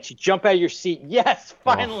play Ants. You jump out of your seat. Yes,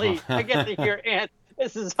 finally, I get to hear Ants.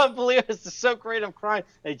 This is unbelievable. This is so great. I'm crying.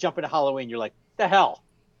 And they jump into Halloween. You're like, the hell?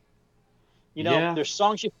 You know, Yeah. there's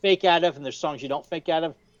songs you fake out of and there's songs you don't fake out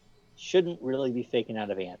of. Shouldn't really be faking out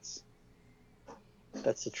of Ants.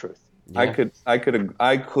 That's the truth. Yeah.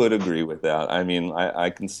 I could agree with that. I mean, I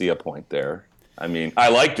can see a point there. I mean, I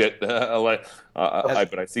liked it, but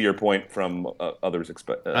I see your point from others.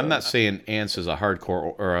 I'm not saying Ants is a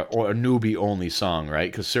hardcore or a newbie only song,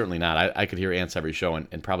 right? Because certainly not. I could hear Ants every show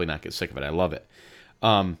and probably not get sick of it. I love it.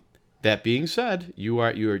 That being said,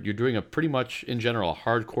 you're doing a pretty much in general a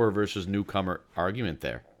hardcore versus newcomer argument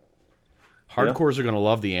there. Hardcores are going to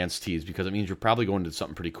love the Ants tease because it means you're probably going to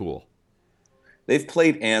something pretty cool. They've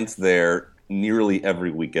played Ants there nearly every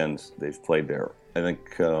weekend. They've played there. I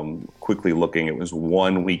think quickly looking, it was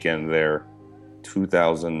one weekend there,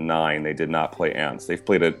 2009. They did not play Ants. They've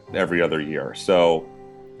played it every other year, so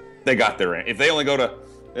they got their Ants. If they only go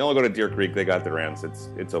to Deer Creek, they got their Ants.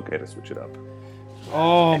 It's okay to switch it up.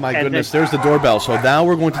 Oh my goodness! There's the doorbell. So now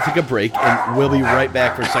we're going to take a break, and we'll be right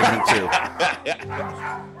back for segment 2.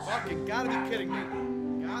 Fucking gotta be kidding me!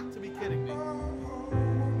 Got to be kidding me!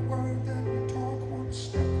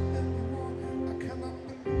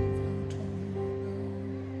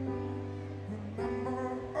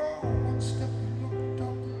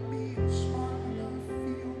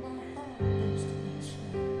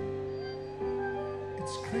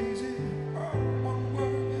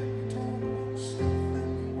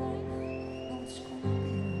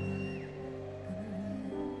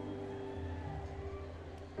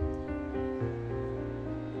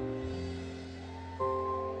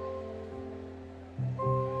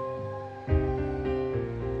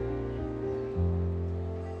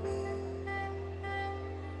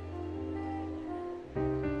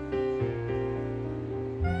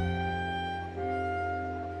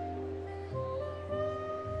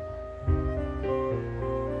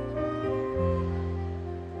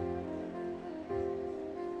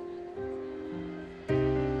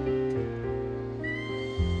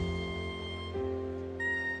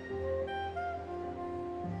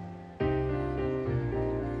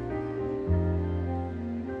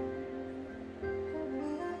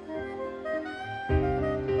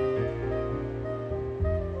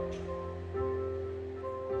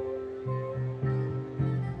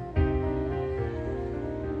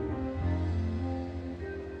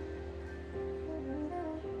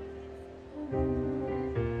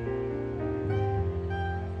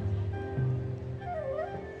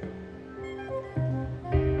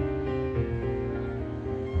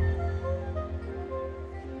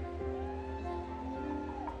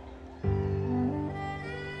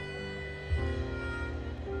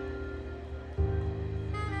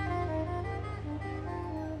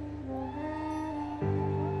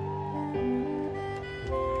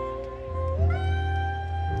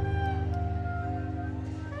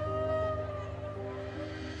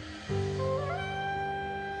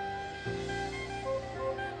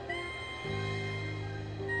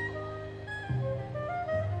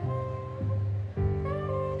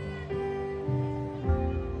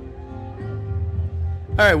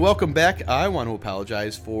 All right, welcome back. I want to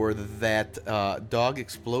apologize for that dog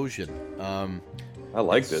explosion. I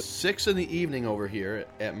liked it. 6 in the evening over here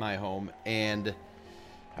at my home, and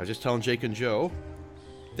I was just telling Jake and Joe,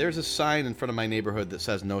 there's a sign in front of my neighborhood that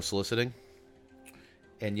says no soliciting.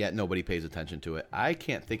 and yet nobody pays attention to it. I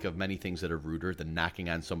can't think of many things that are ruder than knocking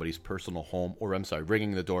on somebody's personal home, or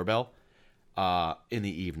ringing the doorbell in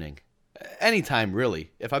the evening. Anytime,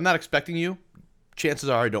 really. If I'm not expecting you, chances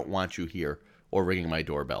are I don't want you here or ringing my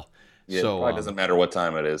doorbell. Yeah, so, it probably doesn't matter what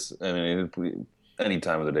time it is. I mean, any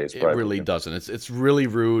time of the day is it probably really doesn't. It's really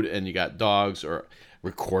rude, and you got dogs or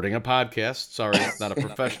recording a podcast. Sorry, it's not a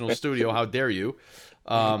professional studio. How dare you?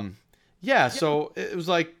 Yeah, so it was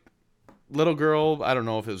like little girl. I don't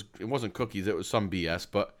know if it wasn't cookies. It was some BS.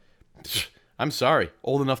 But I'm sorry.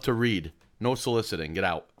 Old enough to read. No soliciting. Get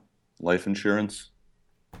out. life insurance.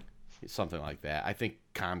 Something like that. I think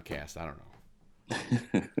Comcast. I don't know.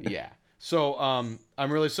 Yeah. So I'm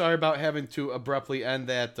really sorry about having to abruptly end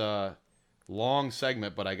that long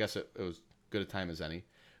segment, but I guess it was good a time as any.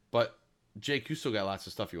 But Jake, you still got lots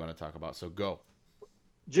of stuff you want to talk about, so go.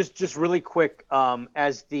 Just really quick,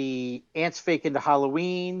 as the Ants fake into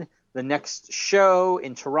Halloween, the next show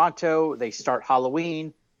in Toronto, they start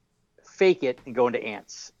Halloween, fake it, and go into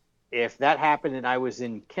Ants. If that happened and I was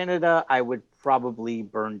in Canada, I would probably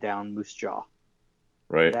burn down Moose Jaw.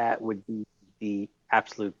 Right. That would be the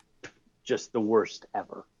absolute, just the worst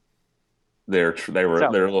ever. They were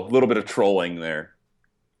a little bit of trolling there.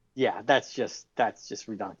 Yeah, that's just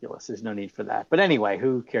ridiculous. There's no need for that. But anyway,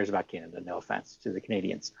 who cares about Canada? No offense to the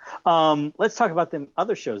Canadians. Let's talk about the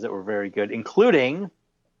other shows that were very good, including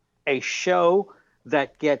a show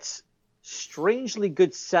that gets strangely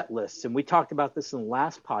good set lists. And we talked about this in the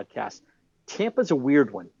last podcast. Tampa's a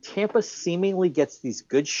weird one. Tampa seemingly gets these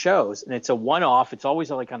good shows, and it's a one-off. It's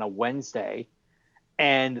always like on a Wednesday.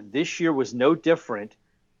 And this year was no different,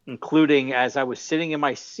 including as I was sitting in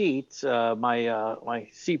my seat, my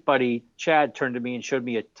seat buddy Chad turned to me and showed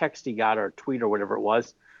me a text he got or a tweet or whatever it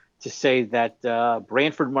was to say that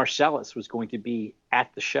Branford Marsalis was going to be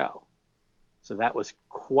at the show. So that was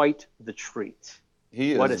quite the treat.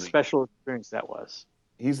 What a special experience that was.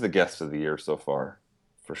 He's the guest of the year so far,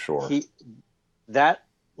 for sure. That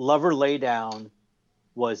Lover Laydown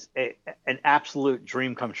was an absolute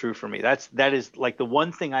dream come true for me. That is like the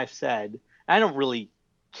one thing I've said. I don't really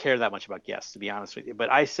care that much about guests, to be honest with you, but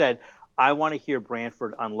I said I want to hear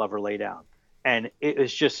Branford on Lover Laydown, and it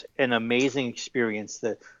was just an amazing experience.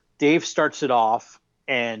 That Dave starts it off,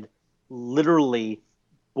 and literally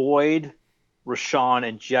Boyd, Rashawn,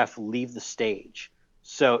 and Jeff leave the stage,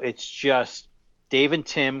 so it's just Dave and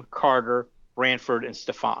Tim, Carter, Branford, and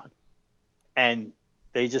Stefan, and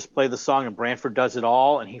they just play the song, and Branford does it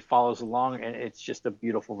all, and he follows along, and it's just a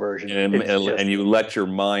beautiful version. And you let your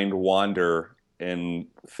mind wander and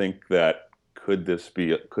think that could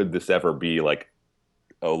this ever be like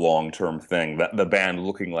a long-term thing? That the band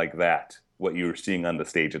looking like that, what you were seeing on the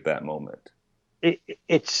stage at that moment.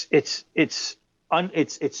 It's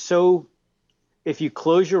so. If you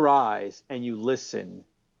close your eyes and you listen,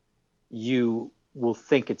 you will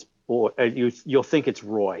think it's you'll think it's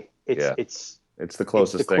Roy. It's the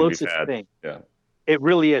closest thing we've had. Yeah. It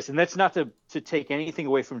really is. And that's not to take anything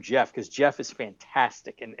away from Jeff, because Jeff is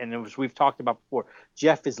fantastic. And as we've talked about before,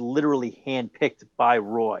 Jeff is literally handpicked by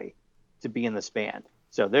Roy to be in this band.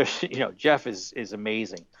 So there's, Jeff is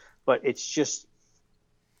amazing, but it's just,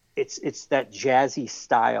 it's that jazzy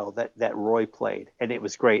style that Roy played, and it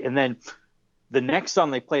was great. And then the next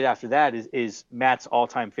song they played after that is Matt's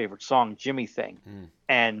all-time favorite song, Jimmy Thing.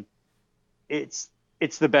 And it's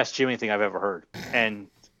the best Jimmy thing I've ever heard. And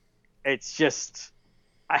it's just,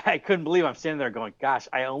 I couldn't believe I'm standing there going, gosh,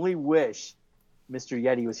 I only wish Mr.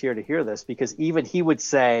 Yeti was here to hear this, because even he would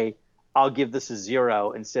say, I'll give this a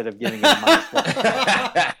 0 instead of giving it a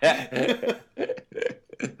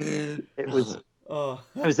 -1. It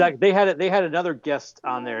was that they had another guest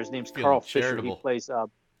on there. His name's Carl Fisher.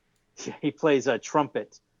 He plays a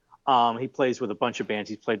trumpet. He plays with a bunch of bands.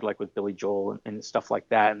 He's played like with Billy Joel and stuff like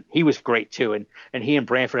that. And he was great too. And he and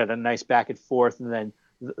Branford had a nice back and forth. And then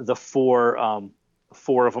the four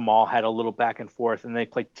of them all had a little back and forth, and they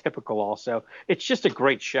played Typical also. It's just a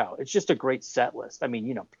great show. It's just a great set list. I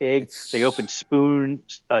mean, Pig, they opened Spoon,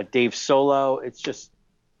 Dave Solo. It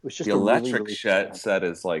was just the Electric set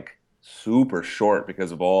is like super short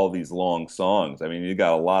because of all these long songs. I mean, you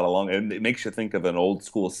got a lot of long, and it makes you think of an old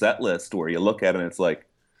school set list where you look at it and it's like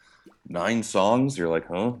 9 songs. You're like,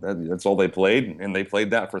 huh? That's all they played, and they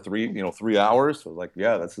played that for 3 hours. So like,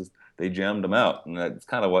 yeah, they jammed them out, and that's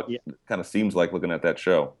kind of what kind of seems like looking at that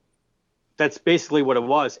show. That's basically what it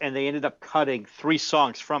was, and they ended up cutting 3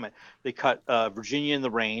 songs from it. They cut Virginia in the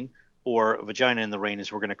Rain, or Vagina in the Rain,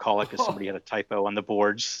 as we're going to call it, because somebody had a typo on the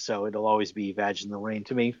boards, so it'll always be Vag in the Rain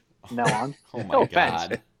to me from now on. Oh my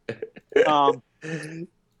God.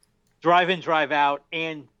 Drive In, Drive Out,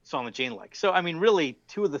 and song that Jane likes. So I mean, really,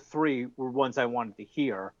 2 of the 3 were ones I wanted to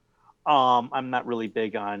hear. I'm not really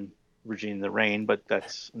big on Virginia in the Rain, but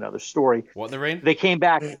that's another story. What in the Rain? They came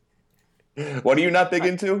back. What are you not big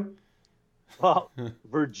into? Well,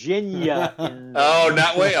 Virginia. Now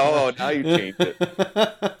you changed it.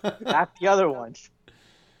 Not the other one.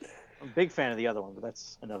 I'm a big fan of the other one, but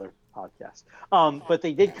that's another podcast. But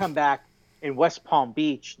they did come back in West Palm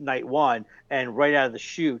Beach night 1, and right out of the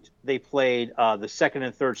chute, they played the second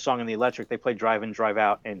and third song in the Electric. They played Drive In, Drive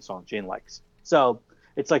Out, and song Jane likes. So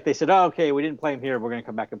it's like they said, oh, okay, we didn't play him here. We're going to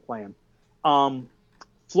come back and play him.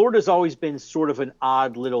 Florida's always been sort of an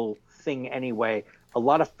odd little thing anyway. A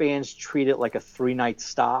lot of fans treat it like a 3-night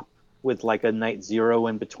stop with like a night 0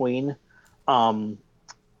 in between.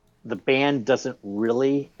 The band doesn't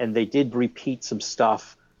really, and they did repeat some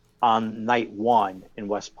stuff on night 1 in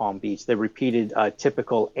West Palm Beach. They repeated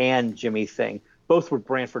Typical and Jimmy Thing. Both were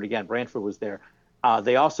Branford again. Branford was there.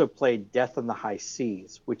 They also played Death on the High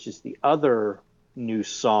Seas, which is the other new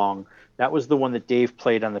song. That was the one that Dave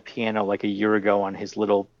played on the piano like a year ago on his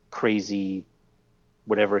little crazy,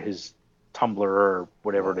 whatever his Tumblr or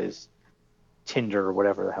whatever it is, Tinder or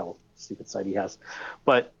whatever the hell stupid site he has.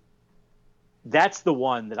 But that's the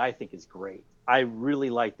one that I think is great. I really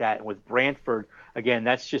like that. And with Branford, again,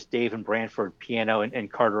 that's just Dave and Branford piano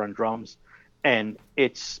and Carter on drums. And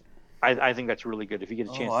I think that's really good if you get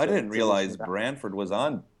a chance. I didn't realize Branford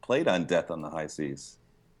played on Death on the High Seas.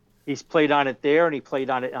 He's played on it there, and he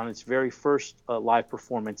played on it on its very first live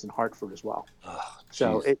performance in Hartford as well. Oh,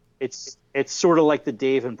 so it's sort of like the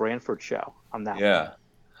Dave and Branford show on that one. Yeah.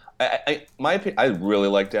 I really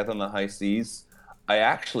like Death on the High Seas. I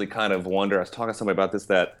actually kind of wonder, I was talking to somebody about this,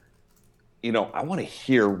 that, I want to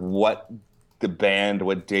hear what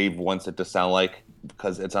Dave wants it to sound like,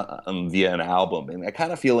 because it's via an album. And I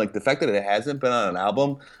kind of feel like the fact that it hasn't been on an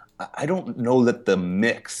album, I don't know that the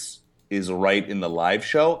mix is right in the live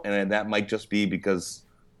show, and that might just be because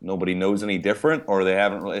nobody knows any different, or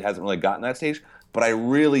it hasn't really gotten that stage. But I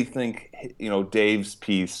really think, Dave's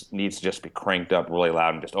piece needs to just be cranked up really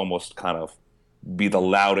loud and just almost kind of be the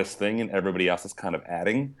loudest thing, and everybody else is kind of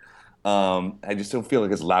adding. I just don't feel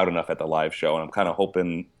like it's loud enough at the live show, and I'm kind of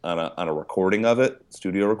hoping on a recording of it,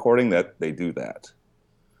 studio recording, that they do that.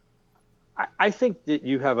 I think that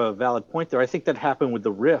you have a valid point there. I think that happened with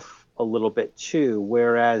the riff a little bit too,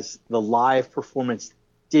 whereas the live performance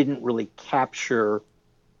didn't really capture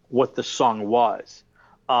what the song was.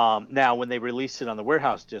 Now, when they released it on the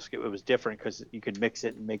Warehouse disc, it was different because you could mix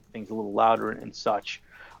it and make things a little louder and such.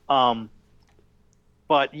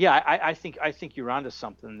 But yeah, I think you're onto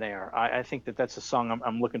something there. I think that's a song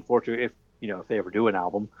I'm looking forward to if they ever do an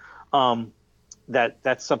album.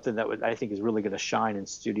 That's something that I think is really going to shine in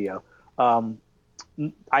studio.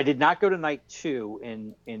 I did not go to night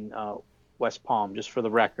 2 in West Palm, just for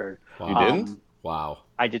the record. Wow. You didn't? Wow.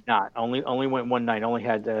 I did not. Only went one night. Only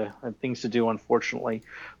had things to do, unfortunately.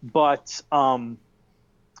 But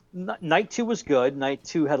night 2 was good. Night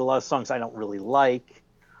 2 had a lot of songs I don't really like.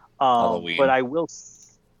 Halloween. But I will.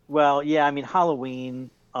 Well, yeah. I mean,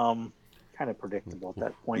 Halloween. Kind of predictable at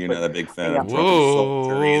that point. You're but, not a big fan yeah. of Drunken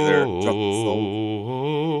Soldier either. Drunken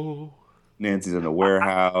Soldier. Nancy's in the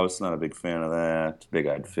Warehouse. Not a big fan of that.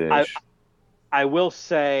 Big-Eyed Fish. I will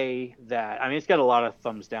say that, I mean, it's got a lot of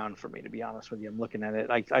thumbs down for me, to be honest with you. I'm looking at it.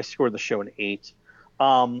 I scored the show an 8.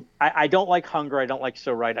 I don't like Hunger. I don't like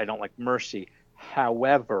So Right. I don't like Mercy.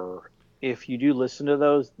 However, if you do listen to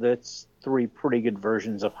those, that's 3 pretty good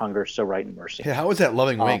versions of Hunger, So Right, and Mercy. Yeah, how was that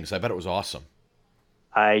Loving Wings? I bet it was awesome.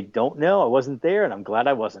 I don't know. I wasn't there, and I'm glad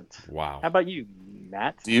I wasn't. Wow. How about you,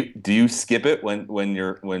 Matt? Do you skip it when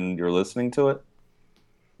you're listening to it?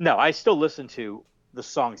 No, I still listen to the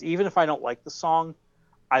songs. Even if I don't like the song,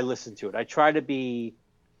 I listen to it. I try to be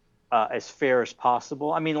as fair as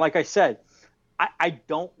possible. I mean, like I said, I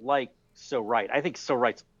don't like So Right. I think So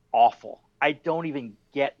Right's awful. I don't even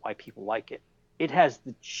get why people like it. It has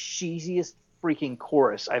the cheesiest freaking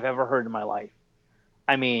chorus I've ever heard in my life.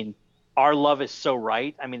 I mean, our love is so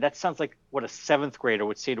right. I mean, that sounds like what a 7th grader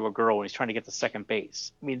would say to a girl when he's trying to get to second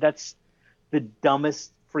base. I mean, that's the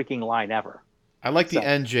dumbest freaking line ever. I like the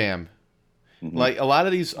end jam. Mm-hmm. Like a lot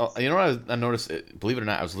of these, what I noticed, believe it or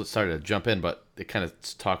not, I was starting to jump in, but it kind of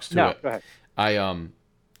talks to it. Go ahead. I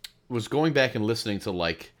was going back and listening to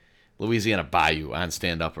like Louisiana Bayou on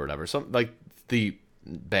Stand Up or whatever, some like the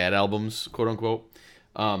bad albums, quote unquote.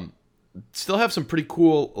 Still have some pretty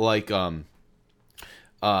cool like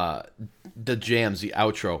the jams, the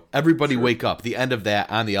outro. Everybody Wake Up. The end of that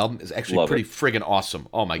on the album is actually pretty friggin' awesome.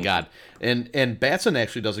 Oh my god! And Batson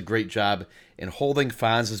actually does a great job in holding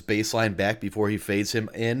Fonz's bass line back before he fades him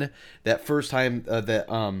in. That first time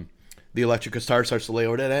that the electric guitar starts to lay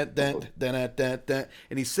over, and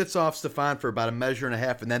he sits off Stefan for about a measure and a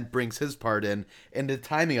half, and then brings his part in. And the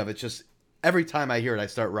timing of it, just every time I hear it, I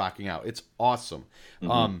start rocking out. It's awesome.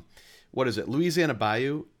 What is it, Louisiana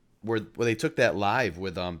Bayou, where they took that live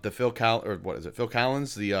with the Phil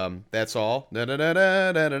Collins, the That's All. That's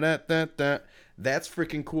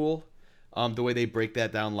freaking cool. The way they break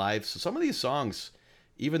that down live. So some of these songs,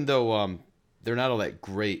 even though they're not all that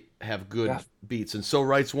great, have good beats. And So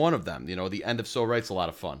Right's one of them. The end of So Right's a lot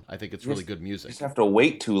of fun. I think it's really good music. You just have to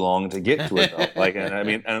wait too long to get to it, though.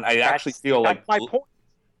 And I actually feel like my point.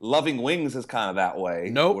 Loving Wings is kind of that way.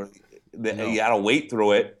 Nope. You gotta wait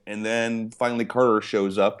through it, and then finally Carter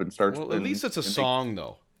shows up and starts. Well, at least it's a song,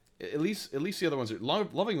 though. At least the other ones are.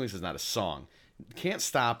 Loving Wings is not a song. Can't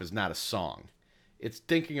Stop is not a song. It's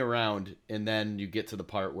thinking around, and then you get to the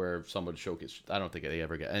part where someone showcase. I don't think they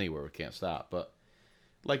ever get anywhere with Can't Stop, but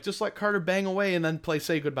just let Carter bang away and then play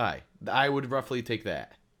Say Goodbye. I would roughly take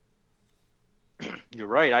that. You're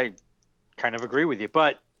right. I kind of agree with you,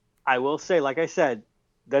 but I will say, like I said,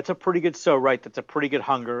 that's a pretty good So Right. That's a pretty good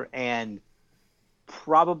Hunger, and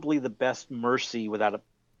probably the best Mercy without a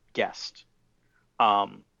guest.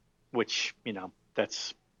 Which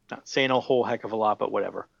that's not saying a whole heck of a lot, but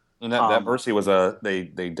whatever. And that Mercy was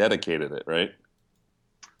they dedicated it, right?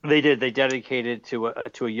 They did. They dedicated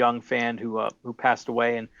it to a young fan who passed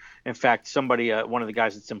away, and in fact, somebody, one of the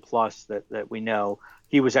guys that's in Plus that we know,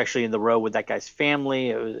 he was actually in the row with that guy's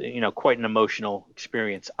family. It was quite an emotional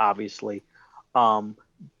experience, obviously.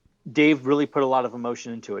 Dave really put a lot of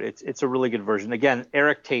emotion into it. It's a really good version. Again,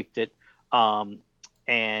 Eric taped it, and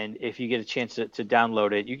if you get a chance to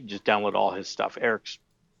download it, you can just download all his stuff. Eric's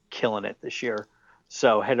killing it this year.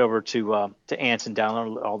 So head over to Ants and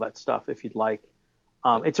download all that stuff if you'd like.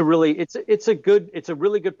 It's a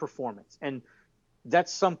really good performance, and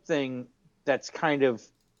that's something that's kind of,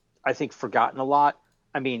 I think, forgotten a lot.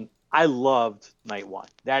 I mean, I loved Night One.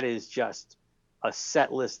 That is just a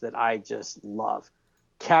set list that I just love.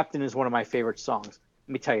 Captain is one of my favorite songs.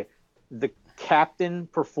 Let me tell you, the Captain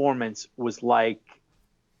performance was like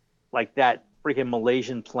that freaking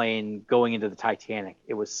Malaysian plane going into the Titanic.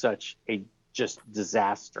 It was such a just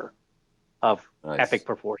disaster of epic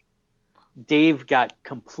proportion. Dave got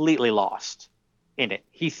completely lost in it.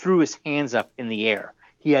 He threw his hands up in the air.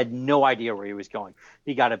 He had no idea where he was going.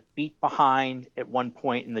 He got a beat behind at one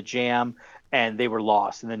point in the jam, and they were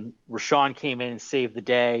lost. And then Rashawn came in and saved the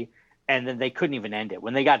day, and then they couldn't even end it.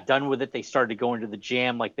 When they got done with it, they started to go into the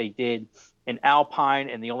jam like they did in Alpine,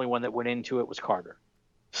 and the only one that went into it was Carter.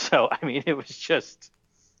 So, I mean, it was just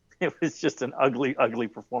an ugly, ugly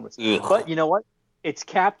performance. Ugh. But you know what? It's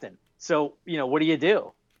Captain. So, what do you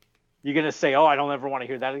do? You're going to say, oh, I don't ever want to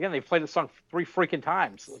hear that again. They played the song 3 freaking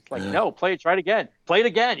times. It's like, no, play it, try it again. Play it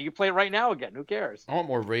again. You can play it right now again. Who cares? I want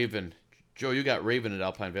more Raven. Joe, you got Raven at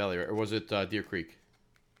Alpine Valley, or was it Deer Creek?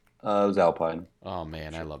 It was Alpine. Oh,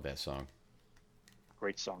 man, I love that song.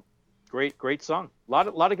 Great song. Great song. A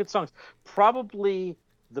lot of good songs. Probably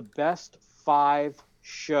the best 5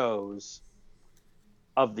 shows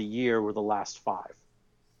of the year were the last 5.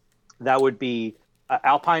 That would be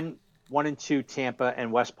Alpine 1 and 2, Tampa,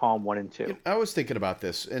 and West Palm 1 and 2. I was thinking about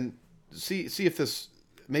this, and see if this.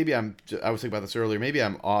 Maybe I was thinking about this earlier. Maybe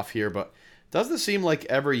I'm off here, but doesn't it seem like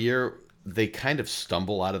every year they kind of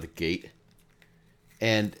stumble out of the gate,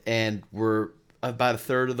 and we're about a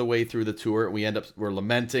third of the way through the tour, and we're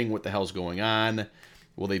lamenting what the hell's going on.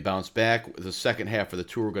 Will they bounce back? The second half of the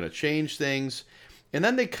tour going to change things, and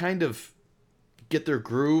then they kind of get their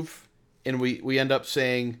groove, and we end up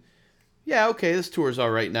saying, yeah, okay, this tour's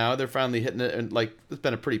all right now. They're finally hitting it, and it's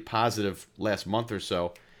been a pretty positive last month or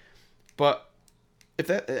so. But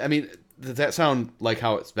does that sound like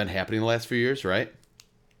how it's been happening the last few years, right?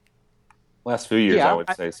 Last few years, yeah, I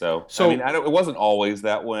would say so. So it wasn't always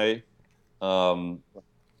that way, but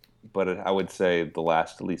I would say the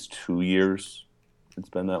last at least 2 years, it's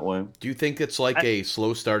been that way. Do you think it's like a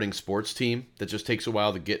slow-starting sports team that just takes a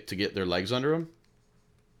while to get their legs under them?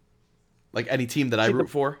 Like any team that I root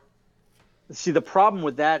for? See, the problem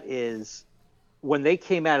with that is when they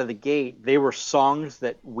came out of the gate, they were songs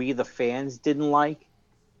that we, the fans, didn't like,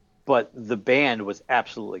 but the band was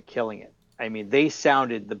absolutely killing it. I mean, they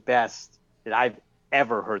sounded the best that I've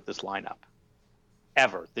ever heard this lineup.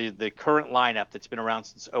 Ever. The current lineup that's been around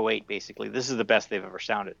since 2008, basically, this is the best they've ever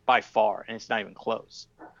sounded, by far, and it's not even close.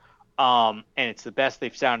 And it's the best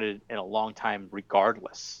they've sounded in a long time,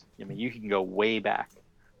 regardless. I mean, you can go way back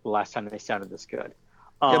the last time they sounded this good.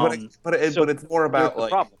 But it's more about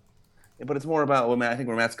but it's more about I think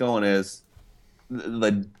where Matt's going is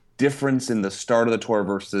the difference in the start of the tour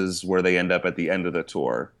versus where they end up at the end of the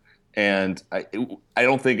tour. And I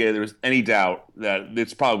don't think there's any doubt that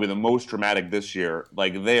it's probably the most dramatic this year.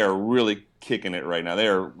 Like, they are really kicking it right now. They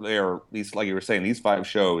are these, like you were saying, these 5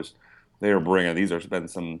 shows they are bringing. These have been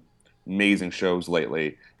some amazing shows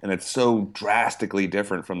lately, and it's so drastically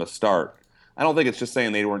different from the start. I don't think it's just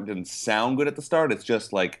saying didn't sound good at the start. It's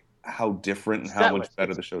just like how different and how much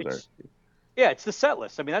better the shows are. Yeah, it's the set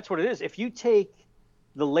list. I mean, that's what it is. If you take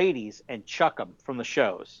the ladies and chuck them from the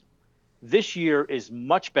shows, this year is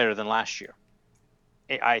much better than last year,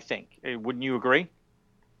 I think. Wouldn't you agree?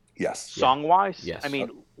 Yes. Song-wise? Yes. I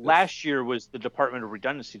mean, last year was the Department of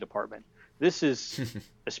Redundancy department. This is,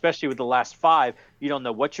 especially with the last 5, you don't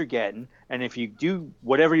know what you're getting. And if you do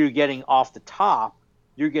whatever you're getting off the top,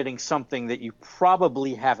 you're getting something that you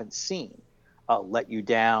probably haven't seen. Let You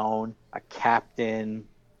Down, a Captain,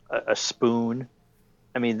 a Spoon.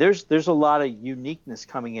 I mean, there's a lot of uniqueness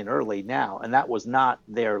coming in early now, and that was not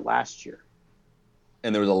there last year.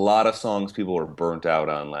 And there was a lot of songs people were burnt out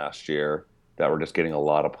on last year that were just getting a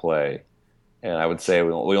lot of play. And I would say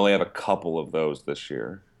we only have a couple of those this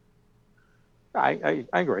year. I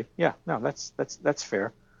agree. Yeah, no, that's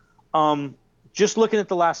fair. Just looking at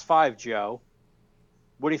the last 5, Joe,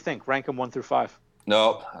 what do you think? Rank them 1 through 5.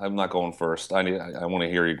 No, I'm not going first. I want to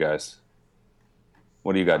hear you guys.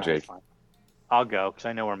 What do you got, Jake? Fine. I'll go because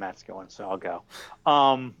I know where Matt's going, so I'll go.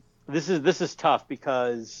 This is tough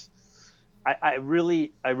because I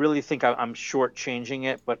really think I'm shortchanging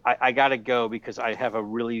it, but I got to go because I have a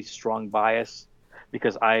really strong bias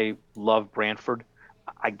because I love Brantford.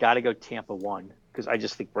 I got to go Tampa 1 because I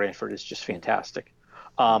just think Brantford is just fantastic.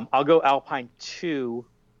 I'll go Alpine 2,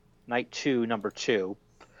 Night 2, number 2.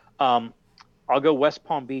 I'll go West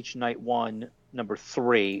Palm Beach Night 1, number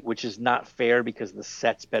 3, which is not fair because the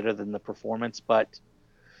set's better than the performance, but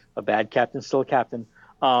a bad captain's still a captain.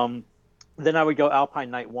 Then I would go Alpine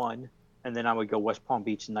Night 1, and then I would go West Palm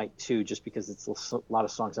Beach Night 2 just because it's a lot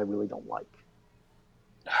of songs I really don't like.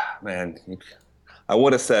 Man, I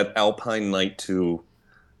would have said Alpine Night 2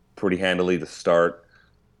 pretty handily to start.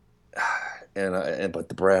 But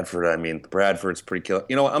the Bradford's pretty killer.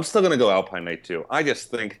 You know what? I'm still going to go Alpine Night 2. I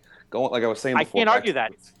just think, like I was saying before. I can't argue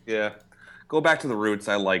that. Yeah. Go back to the roots.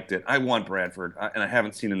 I liked it. I want Bradford, and I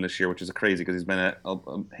haven't seen him this year, which is crazy because he's been at a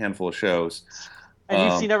handful of shows. And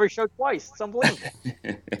you've seen every show twice. It's unbelievable.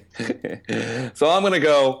 So I'm going to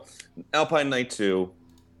go Alpine Night 2,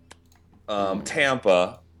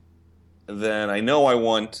 Tampa. Then I know I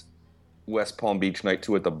want West Palm Beach Night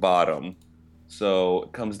 2 at the bottom. So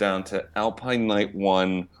it comes down to Alpine Night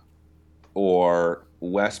 1 or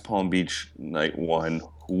West Palm Beach Night 1.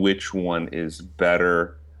 Which one is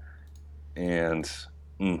better? And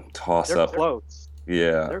toss They're up. Close.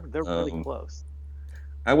 Yeah. They're really close.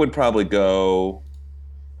 I would probably go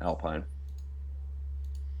Alpine.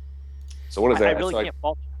 So what is that? I really can't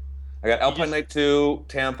fault you. I got Alpine Night 2,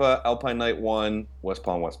 Tampa, Alpine Night 1, West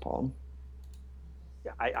Palm, West Palm.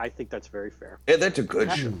 Yeah, I think that's very fair. Yeah, that's a good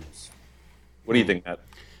show. What do you think, Matt?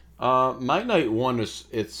 My Night 1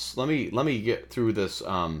 is let me get through this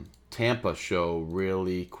Tampa show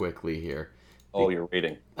really quickly here. Oh, you're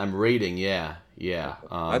rating. I'm rating, yeah.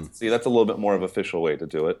 That's a little bit more of an official way to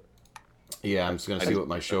do it. Yeah, I'm just gonna see what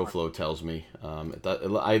my show flow tells me.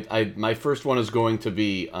 My first one is going to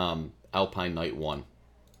be Alpine Night 1,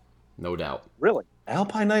 no doubt. Really?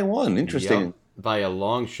 Alpine Night 1, interesting. Yep, by a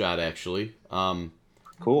long shot, actually.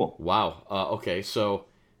 Cool. Wow. Okay, so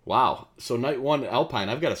Night 1 Alpine,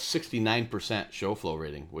 I've got a 69% show flow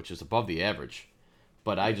rating, which is above the average.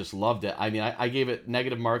 But I just loved it. I mean, I gave it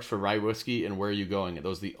negative marks for Rye Whiskey and Where Are You Going?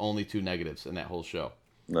 Those are the only 2 negatives in that whole show.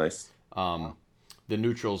 Nice. The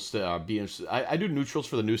neutrals, I do neutrals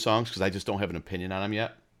for the new songs because I just don't have an opinion on them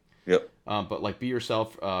yet. Yep. But like Be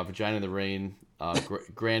Yourself, Vagina in the Rain,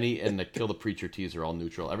 Granny, and the Kill the Preacher teas are all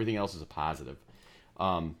neutral. Everything else is a positive.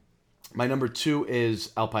 My number 2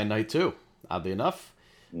 is Alpine Night 2, oddly enough.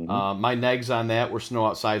 Mm-hmm. My negs on that were Snow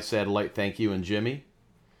Outside, Satellite, Thank You, and Jimmy.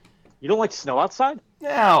 You don't like snow outside?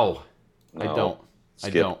 No. I don't.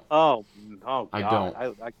 Skip. I don't. Oh God. I don't.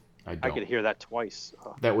 I could hear that twice.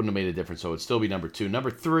 That wouldn't have made a difference, so it'd still be number 2. Number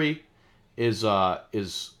 3 is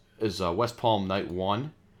West Palm Night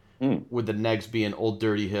 1, with the negs being Old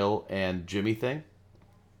Dirty Hill and Jimmy Thing.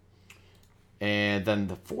 And then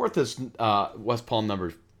the 4th is West Palm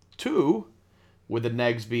number 2, with the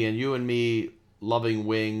negs being You and Me, Loving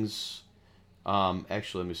Wings.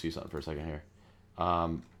 Actually, let me see something for a second here.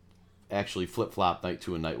 Actually, Flip Flop Night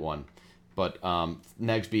 2 and Night 1. But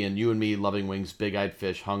negs being You and Me, Loving Wings, Big Eyed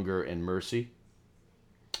Fish, Hunger, and Mercy.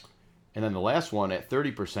 And then the last one at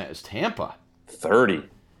 30% is Tampa. 30.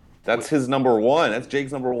 That's his number 1. That's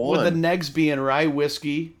Jake's number 1. With the negs being Rye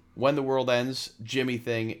Whiskey, When the World Ends, Jimmy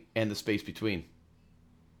Thing, and The Space Between.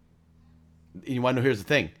 You want to know, here's the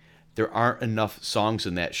thing. There aren't enough songs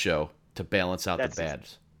in that show to balance out the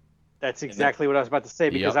bads. That's exactly what I was about to say,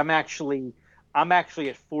 because Yep. I'm actually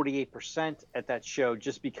at 48% at that show,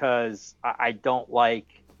 just because I don't like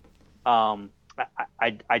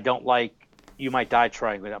I don't like You Might Die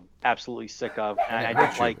Trying, that I'm absolutely sick of, and I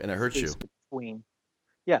don't like and it hurts you. Space Between.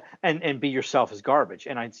 Yeah, and Be Yourself is garbage,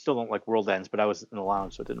 and I still don't like World Ends, but I was in the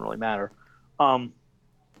lounge, so it didn't really matter. I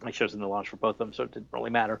was in the lounge for both of them, so it didn't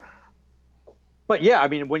really matter. But yeah, I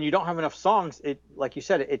mean, when you don't have enough songs, it, like you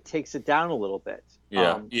said, it takes it down a little bit.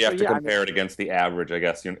 Yeah, you have to compare it against the average, I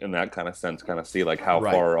guess, in that kind of sense, kind of see like how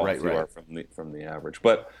far off you are from the average.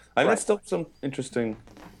 But I mean, that's still some interesting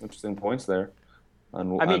points there.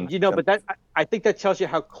 But I think that tells you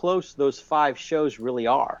how close those 5 shows really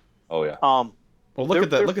are. Oh yeah. Well, look at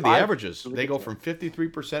the averages. They go from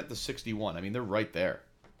 53% to 61. I mean, they're right there.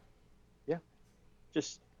 Yeah,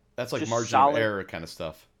 that's like just margin solid. of error kind of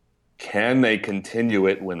stuff. Can they continue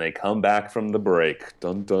it when they come back from the break?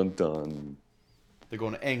 Dun dun dun. They're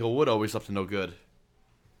going to Englewood, always up to no good.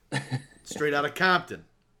 Straight out of Compton.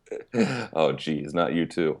 Oh, geez, not you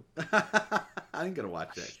too. I ain't gonna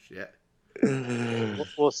watch that shit.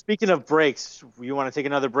 Well, speaking of breaks, you want to take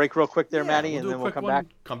another break real quick there, Maddie, and then we'll come back?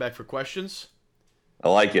 Come back for questions. I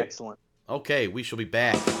like it. Excellent. Okay, we shall be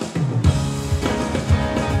back.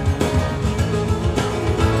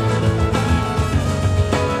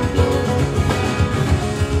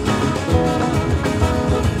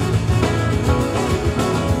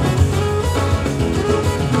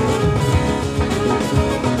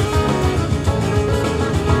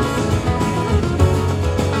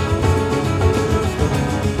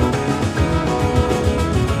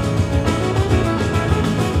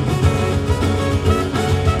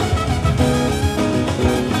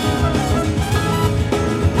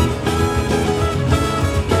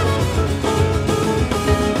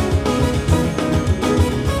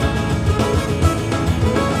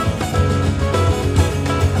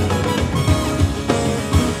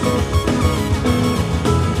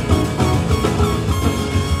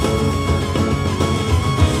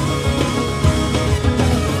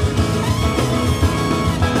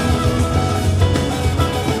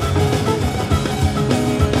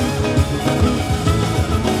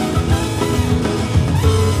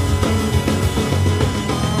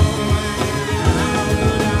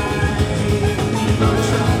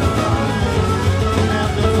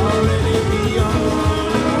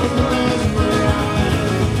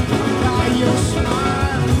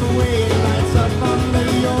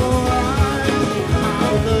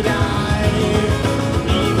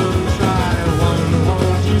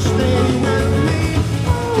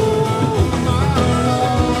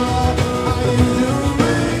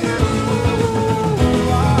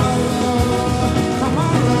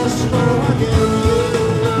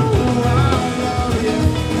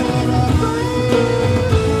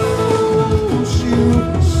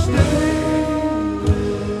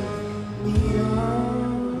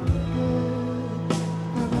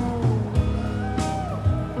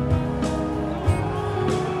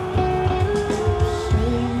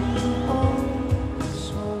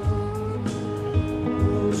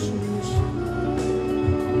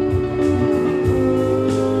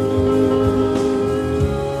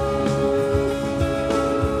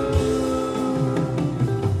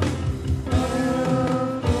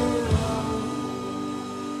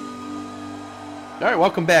 All right,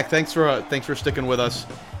 welcome back. Thanks for sticking with us,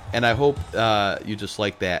 and I hope you just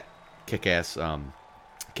like that kick-ass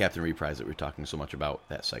Captain Reprise that we were talking so much about,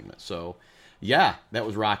 that segment. So, yeah, that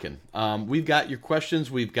was rocking. We've got your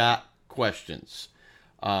questions. We've got questions.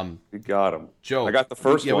 You got them, Joe. I got the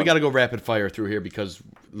first one. Yeah, we got to go rapid fire through here because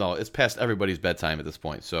it's past everybody's bedtime at this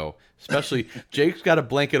point. So, especially Jake's got a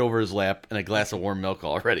blanket over his lap and a glass of warm milk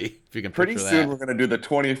already. If you can pretty picture soon that. we're going to do the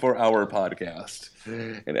 24-hour podcast,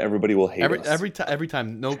 and everybody will hate us. Every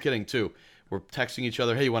time, no kidding too. We're texting each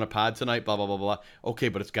other, hey, you want a pod tonight? Blah, blah, blah, blah. Okay,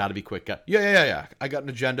 but it's got to be quick. Yeah. I got an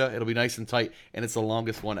agenda. It'll be nice and tight, and it's the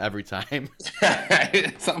longest one every time.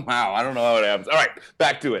 Somehow. I don't know how it happens. All right,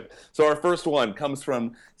 back to it. So our first one comes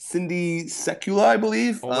from Cindy Secula, I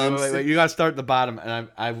believe. Wait. You got to start at the bottom. And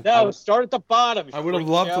Start at the bottom. I would have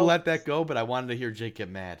loved to let that go, but I wanted to hear Jake get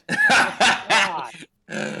mad. God.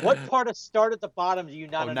 What part of start at the bottom do you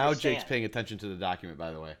not understand? Now Jake's paying attention to the document,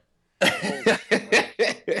 by the way.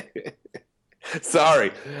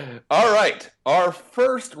 Sorry. All right. Our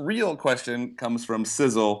first real question comes from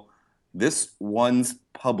Sizzle. This one's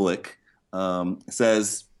public.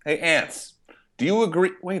 Says, hey, Ants, do you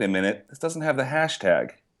agree? Wait a minute. This doesn't have the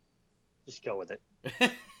hashtag. Just go with it.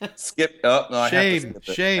 Skip. Oh, no, I Shame, have to skip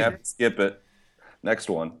it. shame. I have to skip it. Next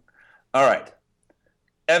one. All right.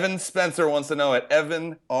 Evan Spencer wants to know at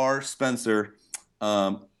Evan R. Spencer.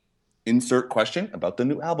 Insert question about the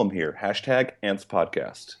new album here. Hashtag Ants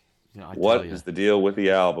Podcast. What is the deal with the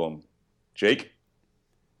album? Jake?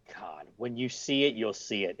 God, when you see it, you'll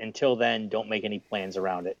see it. Until then, don't make any plans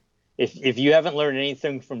around it. If you haven't learned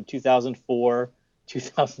anything from 2004,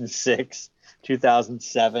 2006,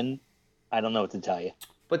 2007, I don't know what to tell you.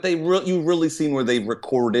 But you've really seen where they've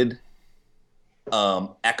recorded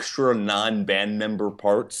extra non-band member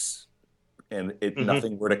parts, and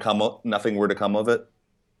nothing were to come of it.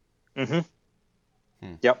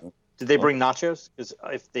 Mm-hmm. Yep. Did they bring nachos? Because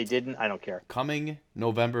if they didn't, I don't care. Coming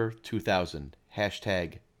November 2000.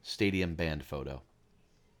 Hashtag stadium band photo.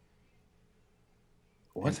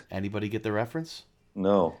 What? Anybody get the reference?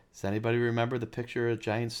 No. Does anybody remember the picture at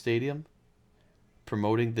Giants Stadium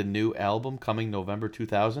promoting the new album coming November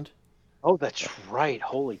 2000? Oh, that's right.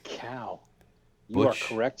 Holy cow. You are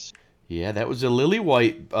correct. Yeah, that was a Lily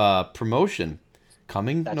White promotion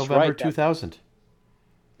coming November 2000.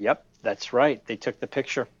 Yep, that's right. They took the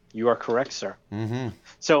picture. You are correct, sir. Mm-hmm.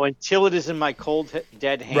 So until it is in my cold,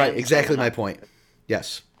 dead hands. Right, exactly my point.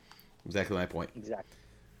 Yes, exactly my point. Exactly.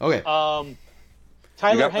 Okay.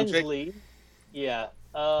 Tyler Hensley. Yeah.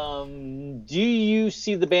 Do you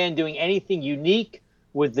see the band doing anything unique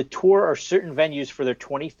with the tour or certain venues for their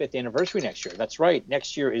 25th anniversary next year? That's right.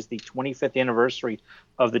 Next year is the 25th anniversary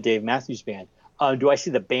of the Dave Matthews Band. Do I see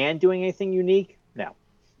the band doing anything unique? No.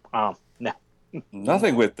 No.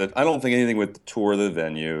 Nothing with the. I don't think anything with the tour, the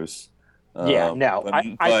venues. Yeah, no. I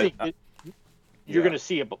think that you're going to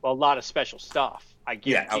see a lot of special stuff. I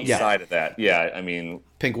guarantee. Yeah, outside of that. Yeah, I mean,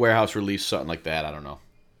 Pink Warehouse release, something like that. I don't know.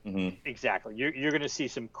 Mm-hmm. Exactly. You're going to see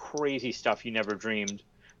some crazy stuff you never dreamed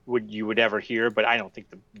you would ever hear, but I don't think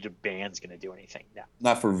the band's going to do anything. No.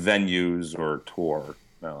 Not for venues or tour.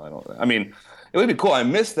 No, I don't. I mean, it would be cool. I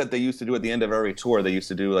miss that they used to do at the end of every tour. They used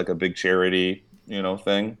to do like a big charity,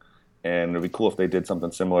 thing, and it'd be cool if they did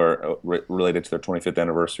something similar related to their 25th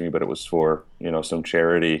anniversary, but it was for some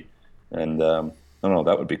charity, and I don't know.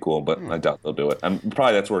 That would be cool, but I doubt they'll do it.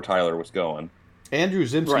 Probably that's where Tyler was going. Andrew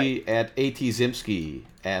Zimsky at AT Zimsky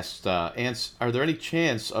asked, "Ants, are there any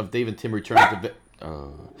chance of Dave and Tim returning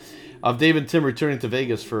to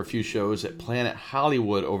Vegas for a few shows at Planet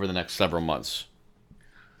Hollywood over the next several months?"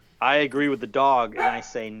 I agree with the dog, and I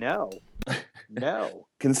say no. No.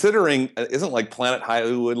 Considering, isn't like Planet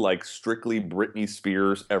Hollywood like strictly Britney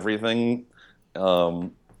Spears everything?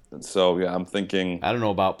 So yeah, I'm thinking. I don't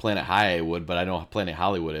know about Planet Hollywood, but I know Planet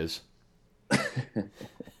Hollywood is.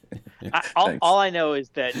 All I know is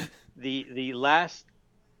that the last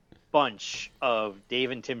bunch of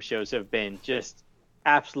Dave and Tim shows have been just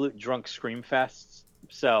absolute drunk scream fests.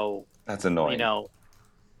 So that's annoying.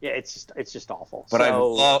 Yeah, it's just awful. But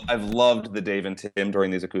I've loved the Dave and Tim during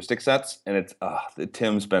these acoustic sets, and it's the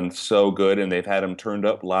Tim's been so good, and they've had him turned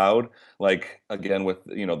up loud. Like again with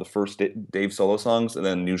the first Dave solo songs, and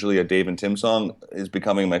then usually a Dave and Tim song is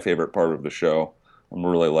becoming my favorite part of the show. I'm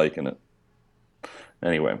really liking it.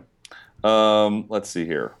 Anyway, let's see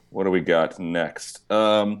here. What do we got next?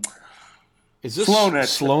 Is this Sloan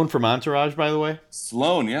Sloan from Entourage, by the way?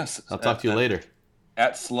 Sloan, yes. I'll talk to you later.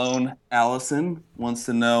 At Sloan Allison wants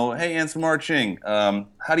to know, hey, Ants Marching,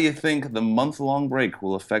 how do you think the month-long break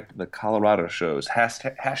will affect the Colorado shows?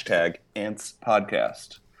 Hashtag Ants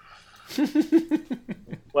Podcast.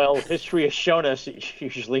 Well, history has shown us it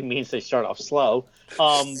usually means they start off slow.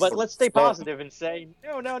 But let's stay positive and say,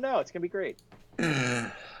 no, it's going to be great.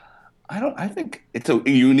 I think it's a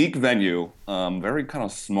unique venue, very kind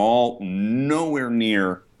of small, nowhere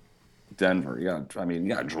near Denver. You got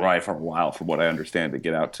to drive for a while, from what I understand, to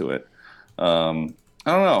get out to it. I don't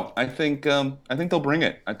know. I think they'll bring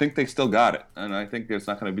it. I think they still got it, and I think it's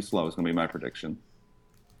not going to be slow. It's going to be my prediction.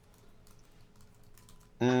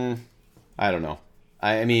 I don't know.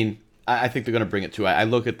 I think they're going to bring it too. I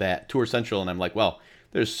look at that Tour Central, and I'm like, well,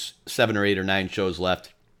 there's 7 or 8 or 9 shows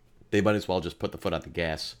left. They might as well just put the foot on the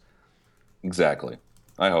gas. Exactly.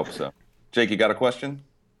 I hope so. Jake, you got a question?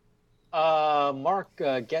 Mark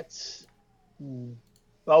gets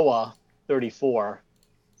Boa 34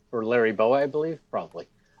 for Larry Boa, I believe, probably.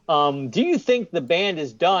 Do you think the band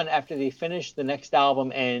is done after they finish the next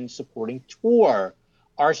album and supporting tour?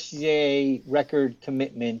 RCA record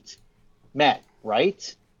commitment met,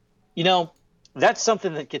 right? That's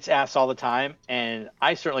something that gets asked all the time, and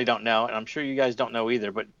I certainly don't know, and I'm sure you guys don't know either,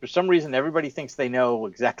 but for some reason everybody thinks they know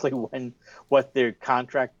exactly what their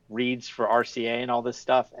contract reads for RCA and all this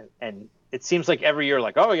stuff, and it seems like every year,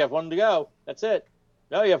 like, oh, you have one to go, that's it.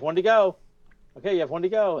 No, you have one to go. Okay, you have one to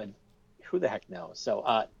go, and Who the heck knows?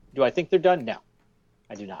 So, do I think they're done? No,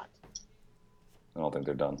 I do not. I don't think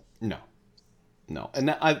they're done. No. And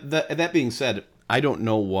that being said, I don't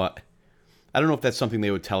know if that's something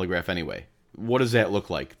they would telegraph anyway. What does that look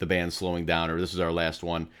like? The band slowing down, or this is our last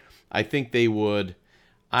one? I think they would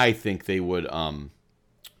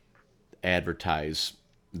advertise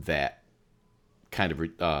that kind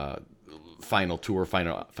of final tour,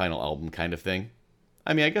 final album kind of thing.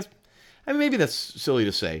 I mean, maybe that's silly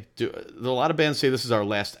to say. Do a lot of bands say this is our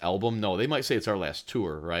last album? No, they might say it's our last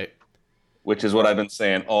tour, right? Which is what I've been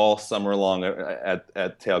saying all summer long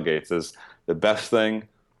at tailgates. Is the best thing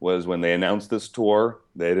was when they announced this tour,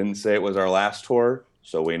 they didn't say it was our last tour,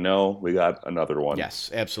 so we know we got another one. Yes,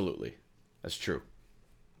 absolutely. That's true.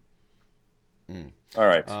 All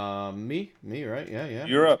right. Me, right? Yeah.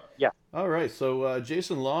 You're up. Yeah. All right. So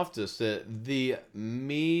Jason Loftus, the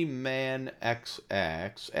Me Man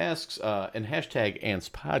XX asks in hashtag Ants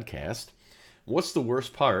Podcast, what's the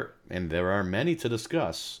worst part? And there are many to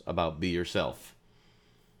discuss about Be Yourself.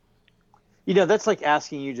 That's like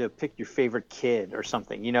asking you to pick your favorite kid or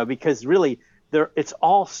something. Because really, it's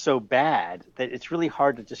all so bad that it's really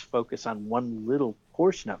hard to just focus on one little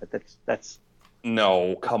portion of it. That's.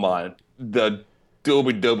 No, come on. The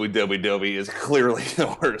Dobby is clearly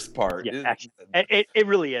the worst part. Yeah, actually, it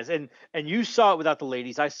really is. And you saw it without the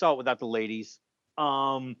ladies. I saw it without the ladies.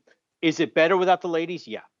 Is it better without the ladies?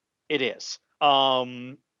 Yeah, it is.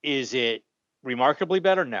 Is it remarkably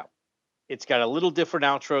better? No. It's got a little different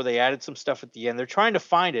outro. They added some stuff at the end. They're trying to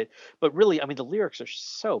find it, but really, the lyrics are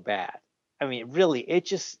so bad. Really,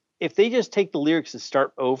 if they just take the lyrics and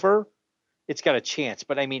start over, it's got a chance.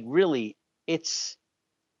 But really, it's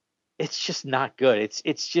just not good.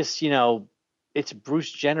 It's just, it's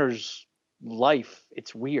Bruce Jenner's life.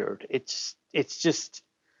 It's weird. It's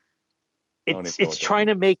trying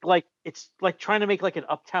to make trying to make like an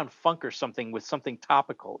Uptown Funk or something with something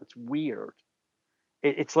topical. It's weird.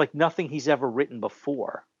 It's like nothing he's ever written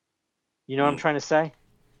before. You know what I'm trying to say?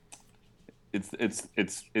 It's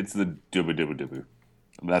the dooba.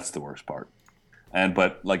 That's the worst part.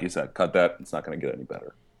 But like you said, cut that. It's not going to get any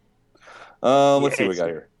better. Let's see what we got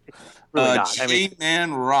here. Really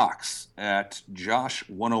J-Man Rocks at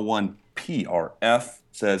Josh101PRF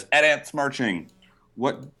says, at Ants Marching,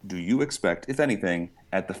 what do you expect, if anything,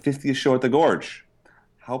 at the 50th show at the Gorge?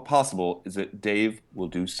 How possible is it Dave will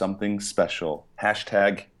do something special?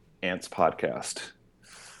 Hashtag Ants Podcast.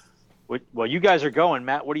 Well, you guys are going.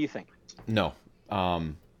 Matt, what do you think? No.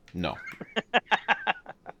 No.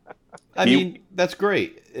 I mean, that's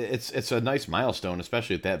great. It's a nice milestone,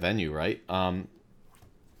 especially at that venue, right?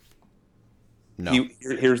 No.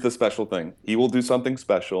 Here's the special thing. He will do something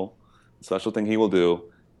special. The special thing he will do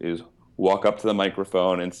is walk up to the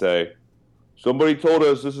microphone and say, somebody told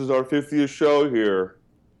us this is our 50th show here.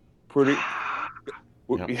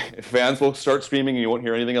 Fans will start screaming and you won't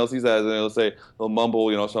hear anything else he says, and he'll mumble,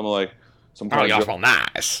 something like some kind y'all feel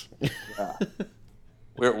nice. Yeah.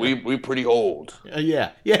 we pretty old.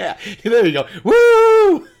 Yeah. There you go.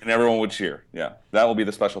 Woo! And everyone would cheer. Yeah. That will be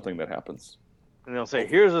the special thing that happens. And they'll say,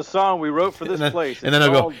 here's a song we wrote for this place. And then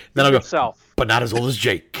I'll go, yourself. But not as old as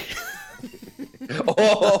Jake.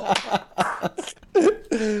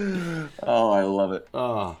 Oh, I love it.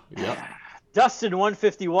 Oh, yeah.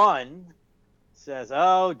 Dustin151 says,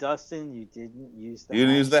 "Oh, Dustin, you didn't use the. You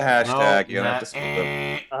didn't use the hashtag. No, you don't have to skip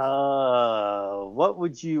them. What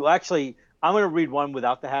would you actually? I'm going to read one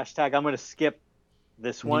without the hashtag. I'm going to skip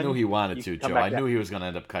this one. You knew he wanted to, Joe. I knew he was going to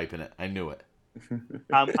end up typing it. I knew it.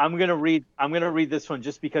 I'm going to read this one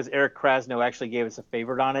just because Eric Krasno actually gave us a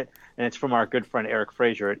favorite on it, and it's from our good friend Eric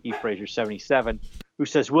Fraser at eFraser77, who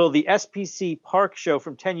says, "Will the SPC Park show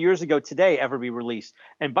from 10 years ago today ever be released?"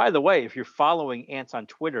 And by the way, if you're following Ants on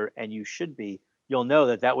Twitter, and you should be, you'll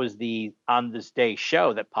know that was the On This Day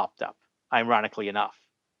show that popped up, ironically enough.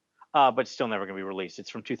 But still never going to be released. It's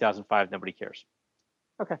from 2005. Nobody cares.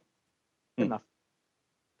 Okay. Good enough.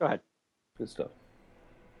 Go ahead. Good stuff.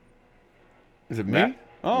 Is it me? Matt,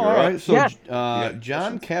 Oh, all right. So, Yes.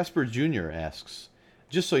 John Casper Jr. asks,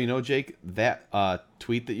 just so you know, Jake, that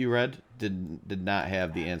tweet that you read did not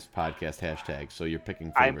have the Ants Podcast hashtag, so you're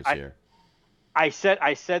picking favorites here. I said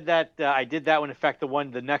that I did that one. In fact,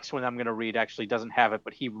 the next one I'm going to read actually doesn't have it,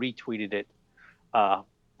 but he retweeted it.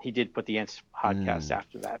 He did put the Ants Podcast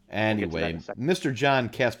after that. Anyway, Mr. John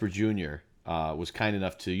Casper Jr. Was kind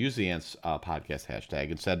enough to use the Ants Podcast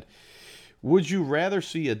hashtag and said, would you rather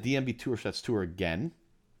see a DMB Tour Sets tour again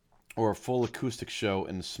or a full acoustic show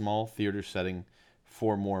in a small theater setting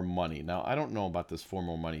for more money? Now, I don't know about this for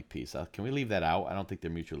more money piece. Can we leave that out? I don't think they're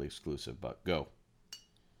mutually exclusive, but go.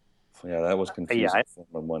 Yeah, that was confusing. For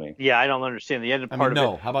more money. Yeah, I don't understand the end part of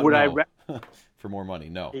no. it. How about would no? for more money.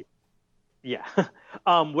 No. Yeah.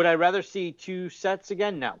 Would I rather see 2 sets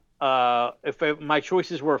again? No. My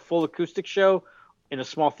choices were a full acoustic show in a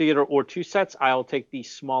small theater or 2 sets, I'll take the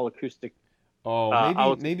small acoustic.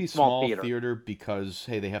 Oh, maybe small theater. theater because,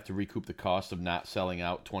 hey, they have to recoup the cost of not selling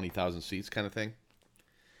out 20,000 seats kind of thing.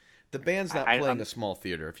 The band's not playing a small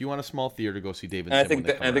theater. If you want a small theater, go see David. I think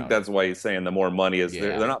that's why he's saying the more money is.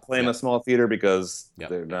 They're not playing a small theater because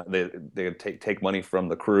they're not. They take money from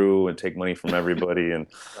the crew and take money from everybody, and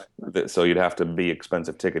so you'd have to be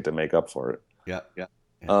expensive ticket to make up for it. Yeah.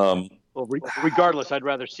 Well, regardless, I'd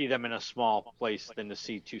rather see them in a small place than to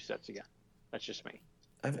see 2 sets again. That's just me.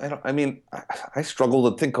 I struggle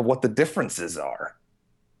to think of what the differences are.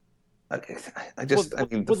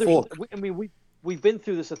 We've been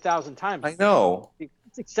through this 1,000 times. I know. The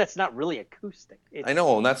acoustic set's not really acoustic. I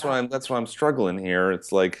know, and that's why I'm struggling here.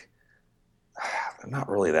 It's like not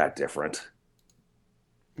really that different.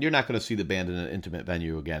 You're not going to see the band in an intimate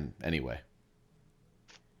venue again, anyway.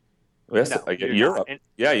 Yes, Europe.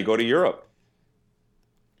 You go to Europe,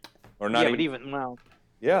 or not? Yeah, but even well.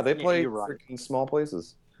 Yeah, they play freaking small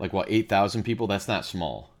places. Like what? 8,000 people? That's not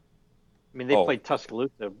small. I mean, they played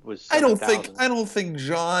Tuscaloosa. Was 7,000. I don't think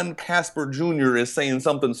John Casper Jr. is saying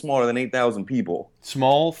something smaller than 8,000 people.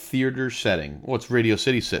 Small theater setting. What's Radio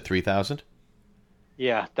City sit? 3,000.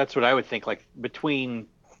 Yeah, that's what I would think. Like between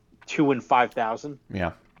 2,000 and 5,000.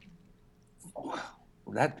 Yeah.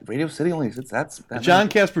 That Radio City only sits. That's John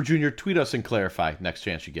Casper Jr. Tweet us and clarify next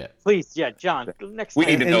chance you get. Please, yeah, John. Next we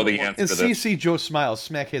time. need to know the answer. And to this. CC Joe Smiles,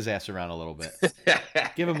 smack his ass around a little bit.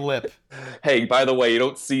 Give him lip. Hey, by the way, you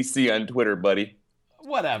don't CC on Twitter, buddy.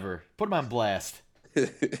 Whatever. Put him on blast.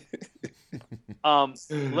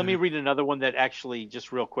 Let me read another one that actually,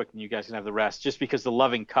 just real quick, and you guys can have the rest. Just because the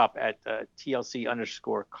Loving Cup at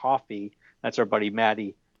TLC_coffee, that's our buddy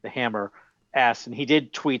Maddie the Hammer, asked, and he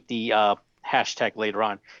did tweet the hashtag later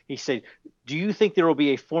on. He said, "Do you think there will be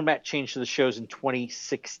a format change to the shows in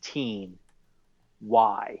 2016?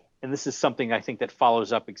 Why?" And this is something I think that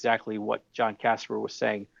follows up exactly what John Casper was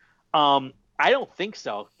saying. I don't think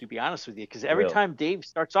so, to be honest with you, because every time Dave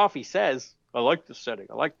starts off, he says, "I like this setting.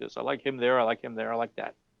 I like this. I like him there. I like him there. I like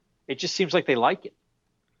that." It just seems like they like it.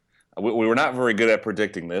 We were not very good at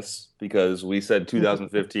predicting this because we said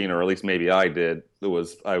 2015, or at least maybe I did. It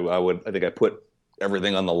was I think I put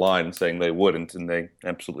everything on the line saying they wouldn't, and they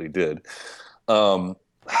absolutely did. Man,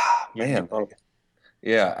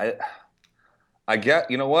 I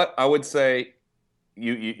get. You know what? I would say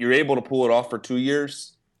you're able to pull it off for 2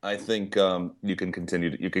 years. I think you can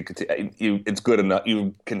continue. It's good enough.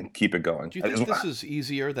 You can keep it going. Do you think this is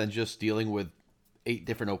easier than just dealing with 8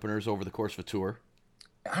 different openers over the course of a tour?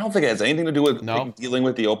 I don't think it has anything to do with dealing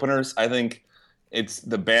with the openers. I think it's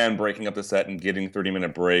the band breaking up the set and getting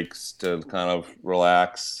 30-minute breaks to kind of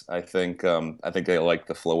relax. I think they like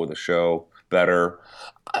the flow of the show better.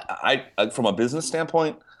 I from a business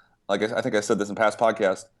standpoint, like I think I said this in past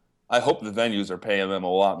podcasts, I hope the venues are paying them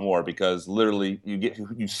a lot more because literally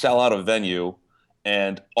you sell out a venue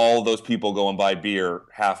and all those people go and buy beer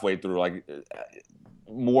halfway through, like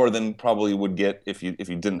more than probably would get if you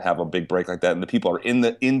didn't have a big break like that. And the people are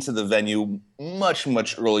into the venue much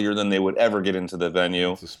earlier than they would ever get into the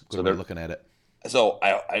venue. So they're looking at it. So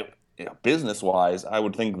I business wise, I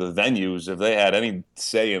would think the venues, if they had any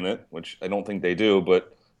say in it, which I don't think they do,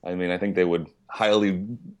 but I mean I think they would highly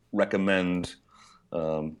recommend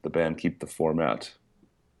the band keep the format.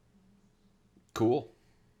 Cool.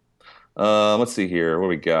 Let's see here. What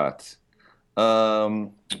we got?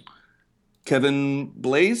 Kevin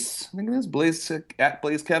Blaze, I think it is Blaze at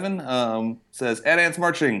Blaze Kevin, says at Ants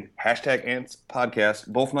Marching #Ants Podcast.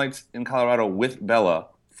 Both nights in Colorado with Bella.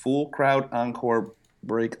 Full crowd encore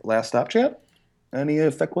break last stop chat. Any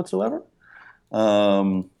effect whatsoever?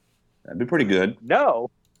 That'd be pretty good. No.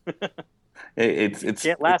 It's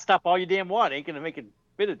can't last stop all you damn want. Ain't gonna make a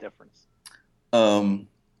bit of difference.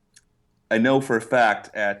 I know for a fact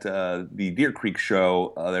at the Deer Creek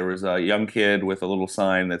show, there was a young kid with a little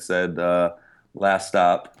sign that said, last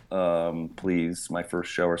stop, please, my first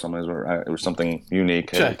show or something. It was something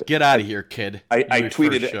unique. Get out of here, kid. I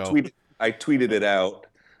tweeted it out.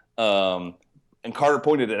 And Carter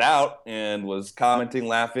pointed it out and was commenting,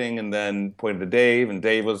 laughing, and then pointed to Dave. And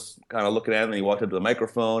Dave was kind of looking at him, and he walked up to the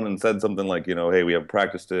microphone and said something like, hey, we haven't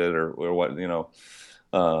practiced it or what,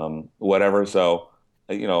 whatever. So,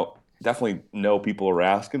 definitely know people are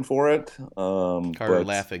asking for it. Carter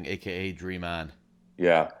laughing, a.k.a. Dream On.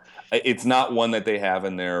 Yeah. It's not one that they have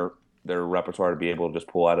in their repertoire to be able to just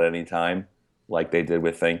pull out at any time like they did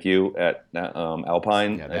with Thank You at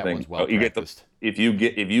Alpine. Yeah, that I think one's well practiced. if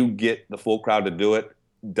you get the full crowd to do it,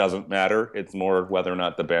 doesn't matter. It's more whether or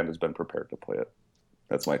not the band has been prepared to play it.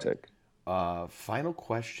 That's my take. Final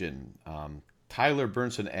question. Tyler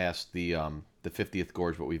Burnson asked the 50th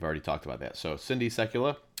Gorge, but we've already talked about that. So Cindy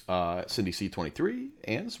Secula, Cindy C23,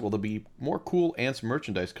 Ants, will there be more cool Ants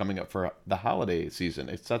merchandise coming up for the holiday season,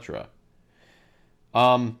 etc.?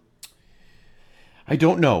 I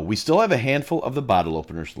don't know. We still have a handful of the bottle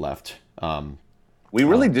openers left. We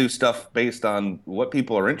really do stuff based on what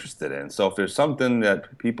people are interested in. So if there's something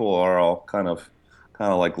that people are all kind of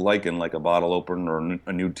like liking, like a bottle opener or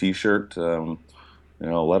a new T-shirt,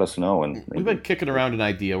 let us know. And we've been kicking around an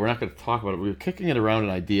idea. We're not going to talk about it. We're kicking it around an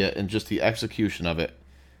idea, and just the execution of it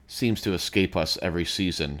seems to escape us every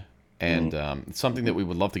season. And it's something that we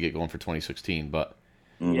would love to get going for 2016, but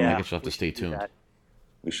I guess you'll have to stay tuned.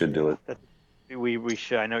 We should do it. We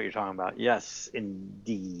should. I know what you're talking about. Yes,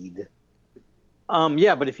 indeed.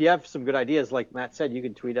 But if you have some good ideas, like Matt said, you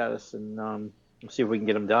can tweet at us and we'll see if we can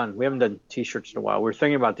get them done. We haven't done T-shirts in a while. We were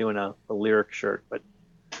thinking about doing a lyric shirt, but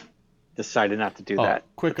decided not to do that.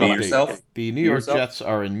 Quick Be update. yourself. The New York Jets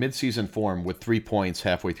are in mid-season form with 3 points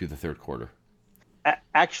halfway through the third quarter.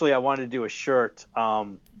 Actually, I wanted to do a shirt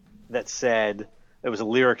that said, it was a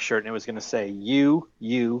lyric shirt, and it was going to say, you.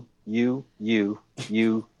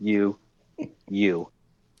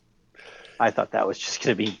 I thought that was just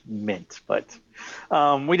going to be mint, but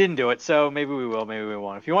we didn't do it, so maybe we will, maybe we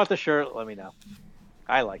won't. If you want the shirt, let me know.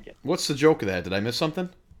 I like it. What's the joke of that? Did I miss something?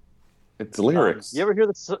 It's lyrics. You ever hear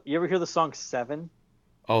the song Seven?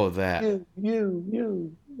 Oh, that. You.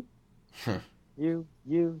 You.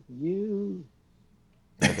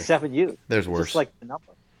 7 U. There's worse. Just like the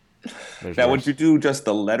number. Now, would you do just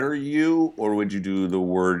the letter U, or would you do the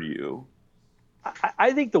word U?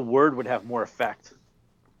 I think the word would have more effect.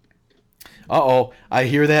 Uh-oh, I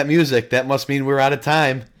hear that music. That must mean we're out of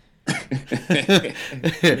time.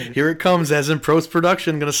 Here it comes, as in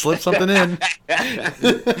post-production. Going to slip something in.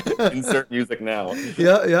 Insert music now.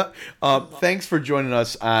 Yeah. Thanks for joining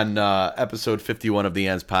us on episode 51 of the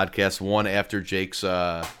Ends Podcast, one after Jake's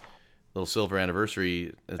little silver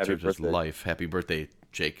anniversary in terms of his life. Happy birthday,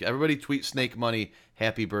 Jake. Everybody tweet Snake Money,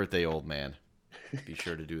 happy birthday, old man. Be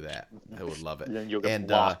sure to do that. I would love it.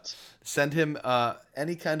 And send him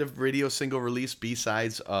any kind of radio single release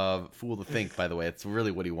B-sides of Fool to Think, by the way. It's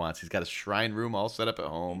really what he wants. He's got a shrine room all set up at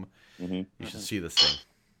home. You should see this thing.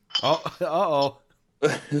 Oh, uh-oh.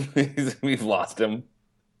 We've lost him.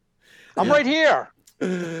 I'm right here.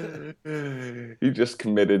 He just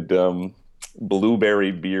committed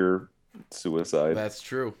blueberry beer suicide. That's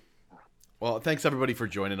true. Well, thanks everybody for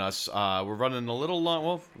joining us. We're running a little long.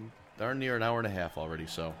 Well, darn near an hour and a half already.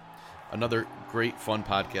 So another great, fun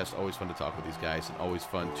podcast. Always fun to talk with these guys, and always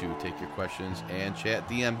fun to take your questions and chat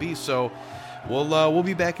DMB. So we'll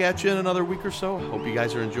be back at you in another week or so. Hope you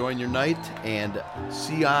guys are enjoying your night, and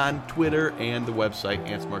see you on Twitter and the website,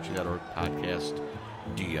 antsmarching.org podcast,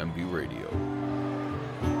 DMB Radio.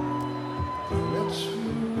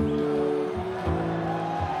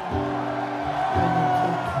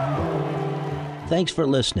 Thanks for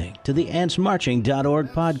listening to the AntsMarching.org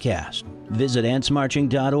podcast. Visit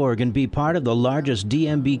AntsMarching.org and be part of the largest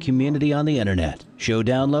DMB community on the internet. Show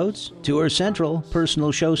downloads, Tour Central,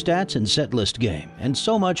 personal show stats and setlist game, and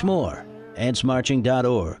so much more.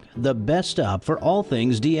 AntsMarching.org, the best stop for all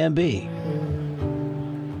things DMB.